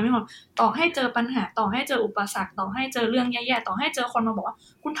เราทำแล้วไม่หมดต่อให้เจอปัญหาต่อให้เจออุปสรรคต่อให้เจอเรื่องแย่ๆต่อให้เจอคนมาบอกว่า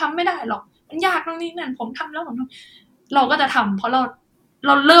คุณทำไม่ได้หรอกมันยากตรงนี้นั่นผมทำแล้วผมทำเราก็จะทำเพราะเร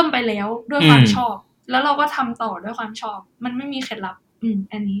าเริ่มไปแล้วด้วยความชอบแล้วเราก็ทำต่อด้วยความชอบมันไม่มีเคล็ดลับ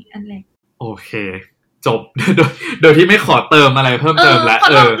อันนี้อันแรกโอเคจบโดยที่ไม่ขอเติมอะไรเพิ่มเติมแล้ว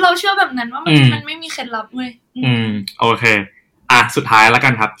เราเชื่อแบบนั้นว่ามันไม่มีเคล็ดลับเว้ยโอเคสุดท้ายแล้วกั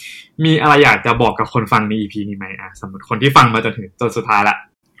นครับมีอะไรอยากจะบอกกับคนฟังใน EP นี้ไหมสมมติคนที่ฟังมาจนถึงจนสุดท้ายละ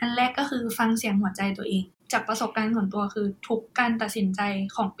อันแรกก็คือฟังเสียงหัวใจตัวเองจากประสบการณ์ส่วนตัวคือทุกการตัดสินใจ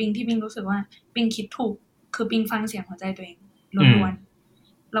ของปิงที่ปิงรู้สึกว่าปิงคิดถูกคือปิงฟังเสียงหัวใจตัวเองล้วน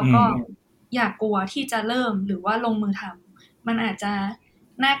ๆแล้วก็อย่ากลัวที่จะเริ่มหรือว่าลงมือทำมันอาจจะ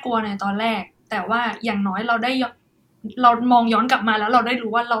น่ากลัวในตอนแรกแต่ว่าอย่างน้อยเรามองย้อนกลับมาแล้วเราได้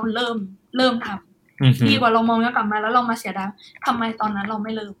รู้ว่าเราเริ่มทำ ดีกว่าเรามองย้อนกลับมาแล้วเรามาเสียดายทำไมตอนนั้นเราไ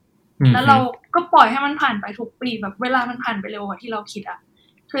ม่เริ่มแล้วเราก็ปล่อยให้มันผ่านไปทุกปีแบบเวลามันผ่านไปเร็วกว่าที่เราคิดอ่ะ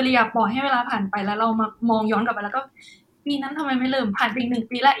คือเราอยากปล่อยให้เวลาผ่านไปแล้วเรามามองย้อนกลับไปแล้วก็ปีนั้นทำไมไม่เริ่มผ่านไปอีก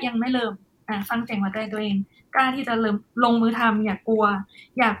1 ปีแล้วยังไม่เริ่มฟังเสียงหัวใจตัวเองกล้าที่จะเริ่มลงมือทำอย่ากลั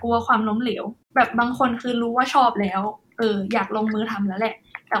วความล้มเหลวแบบบางคนคือรู้ว่าชอบแล้วอยากลงมือทำแล้วแหละ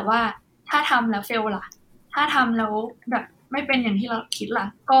แต่ว่าถ้าทำแล้วเฟลล่ะถ้าทำแล้วแบบไม่เป็นอย่างที่เราคิดล่ะ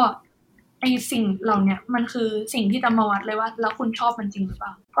ก็ไอสิ่งเหล่านี้มันคือสิ่งที่จะมาวัดเลยว่าแล้วคุณชอบมันจริงหรือเปล่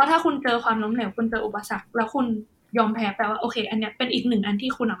าเพราะถ้าคุณเจอความล้มเหลวคุณเจออุปสรรคแล้วคุณยอมแพ้แปลว่าโอเคอันเนี้ยเป็นอีก1 อันที่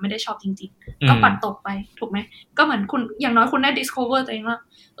คุณไม่ได้ชอบจริงๆก็ปัดตกไปถูกไหมก็เหมือนคุณอย่างน้อยคุณได้ discover ตัวเองว่า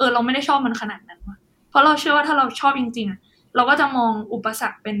เราไม่ได้ชอบมันขนาดนั้นว่ะเพราะเราเชื่อว่าถ้าเราชอบจริงๆเราก็จะมองอุปสร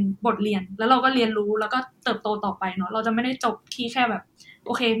รคเป็นบทเรียนแล้วเราก็เรียนรู้แล้วก็เติบโตต่อไปเนาะเราจะไม่ได้จบที่แค่แบบโ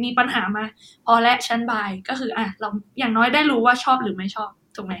อเคมีปัญหามาพอและชั้นบายก็คือเราอย่างน้อยได้รู้ว่าชอบหรือไม่ชอบ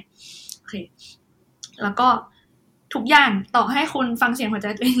ถูกไหมโอเคแล้วก็ทุกอย่างต่อให้คุณฟังเสียงหัวใจ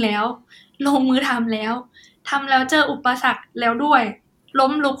ตัวเองแล้วลงมือทำแล้วเจออุปสรรคแล้วด้วยล้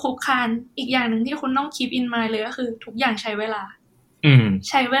มลุกคลุกคลานอีกอย่างหนึ่งที่คุณต้อง keep in mind เลยก็คือทุกอย่างใช้เวลา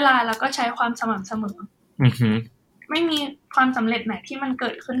ใช้เวลาแล้วก็ใช้ความสม่ำเสมอไม่มีความสำเร็จไหนที่มันเกิ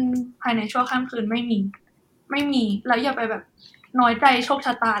ดขึ้นภายในชั่วข้ามคืนไม่มีแล้วอย่าไปแบบน้อยใจโชคช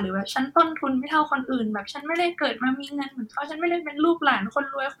ะตาหรือแบบฉันต้นทุนไม่เท่าคนอื่นแบบฉันไม่ได้เกิดมามีเงินเหมือนเขาฉันไม่ได้เป็นลูกหลานคน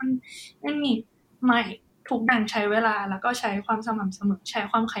รวยคนนั่นนี่ไม่ทุกอย่างใช้เวลาแล้วก็ใช้ความสม่ำเสมอใช้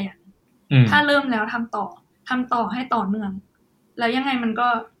ความขยันถ้าเริ่มแล้วทำต่อให้ต่อเนื่องแล้วยังไงมันก็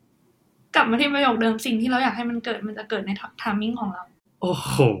กลับมาที่ประโยคเดิมสิ่งที่เราอยากให้มันเกิดมันจะเกิดในไทมิ่งของเราโอ้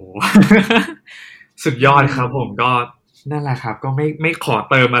โห สุดยอดครับผมก็นั่นแหละครับก็ไม่ขอ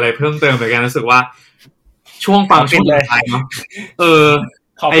เติมอะไรเพิ่มเติมเลยกันรู้สึกว่าช่วงฟังช่วงสุดท้ายเนาะ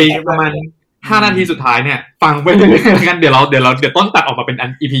ไอประมาณ5 นาทีสุดท้ายเนี่ยฟังไปเรื่อยๆกันเดี๋ยวต้นตัดออกมาเป็น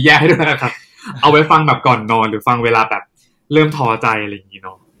EP แยกให้ด้วยนะครับเอาไว้ฟังแบบก่อนนอนหรือฟังเวลาแบบเริ่มท้อใจอะไรอย่างงี้เน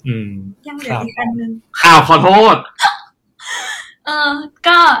าะยังเหลืออีกอันนึงขอโทษ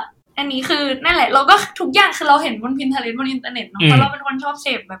ก็อันนี้คือนั่นแหละเราก็ทุกอย่างคือเราเห็นบน Pinterest บนอินเทอร์เน็ตเนาะเพราะเราเป็นคนชอบเส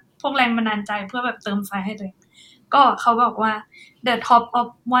พแบบพวกแรงบันดาลใจเพื่อแบบเติมไฟให้ตัวเองก็เขาบอกว่า the top of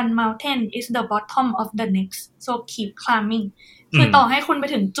one mountain is the bottom of the next so keep climbing คือต่อให้คุณไป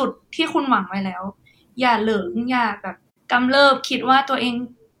ถึงจุดที่คุณหวังไว้แล้วอย่าเหลิงอย่าแบบกำเริบคิดว่าตัวเอง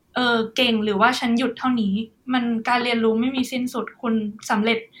เก่งหรือว่าฉันหยุดเท่านี้มันการเรียนรู้ไม่มีสิ้นสุดคุณสำเ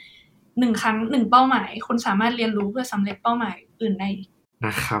ร็จ1 ครั้ง1เป้าหมายคุณสามารถเรียนรู้เพื่อสำเร็จเป้าหมายอื่นได้น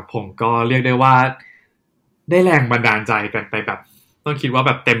ะครับผมก็เรียกได้ว่าได้แรงบันดาลใจกันไปแบบต้องคิดว่าแ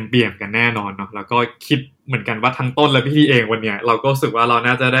บบเต็มเปี่ยมกันแน่นอนเนาะแล้วก็คิดเหมือนกันว่าทั้งต้นและพี่เองวันเนี้ยเราก็รู้สึกว่าเรา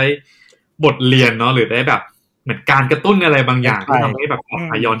น่าจะได้บทเรียนเนาะหรือได้แบบเหมือนการกระตุ้นอะไรบางอย่างที่ทำให้แบบ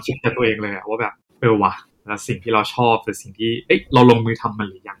ย้อนคิดกับตัวเองเลยว่าแบบว่ะแล้วสิ่งที่เราชอบหรือสิ่งที่เราลงมือทำมัน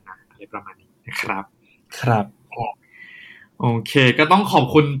หรือยังนะอะไรประมาณนี้นะครับโอเคก็ต้องขอบ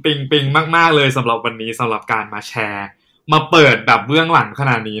คุณปิงมากๆเลยสำหรับวันนี้สำหรับการมาแชร์มาเปิดแบบเบื้องหลังข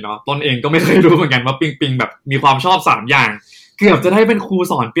นาดนี้เนาะต้นเองก็ไม่เคยรู้เหมือนกันว่าปิงแบบมีความชอบ3อย่างเกือบจะได้เป็นครู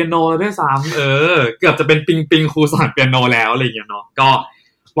สอนเปียโนแล้วด้วยซ้ำเกือบจะเป็นปิงครูสอนเปียโนแล้วอะไรอย่างเงี้ยเนาะก็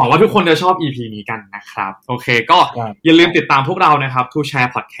หวังว่าทุกคนจะชอบ EP นี้กันนะครับโอเคก็อย่าลืมติดตามพวกเรานะครับ To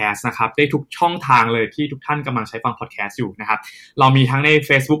Share Podcast นะครับได้ทุกช่องทางเลยที่ทุกท่านกำลังใช้ฟัง podcast อยู่นะครับเรามีทั้งใน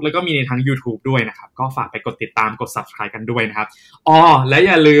Facebook แล้วก็มีในทั้ง YouTube ด้วยนะครับก็ฝากไปกดติดตามกด Subscribe กันด้วยนะครับและอ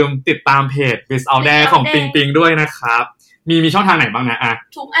ย่าลืมติดตามเพจ Biz Out There ของปิงด้วยนะครับมีช่องทางไหนบ้างนะ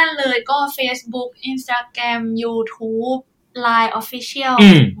ทุกอันเลยก็ Facebook Instagram YouTube Line Official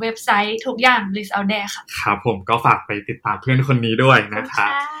เว็บไซต์ทุกอย่าง Biz Out There ค่ะครับผมก็ฝากไปติดตามเพื่อนคนนี้ด้วยนะครั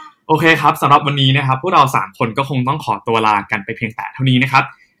บโอเคครับสำหรับวันนี้นะครับพวกเรา3คนก็คงต้องขอตัวลากันไปเพียงแต่เท่านี้นะครับ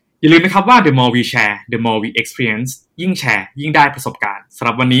อย่าลืมนะครับว่า The more we share the more we experience ยิ่งแชร์ยิ่งได้ประสบการณ์สำห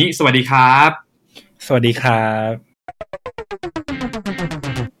รับวันนี้สวัสดีครับสวัสดีครับ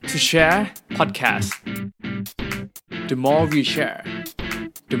To share podcast The more we share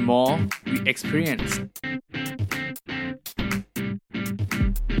the more we experience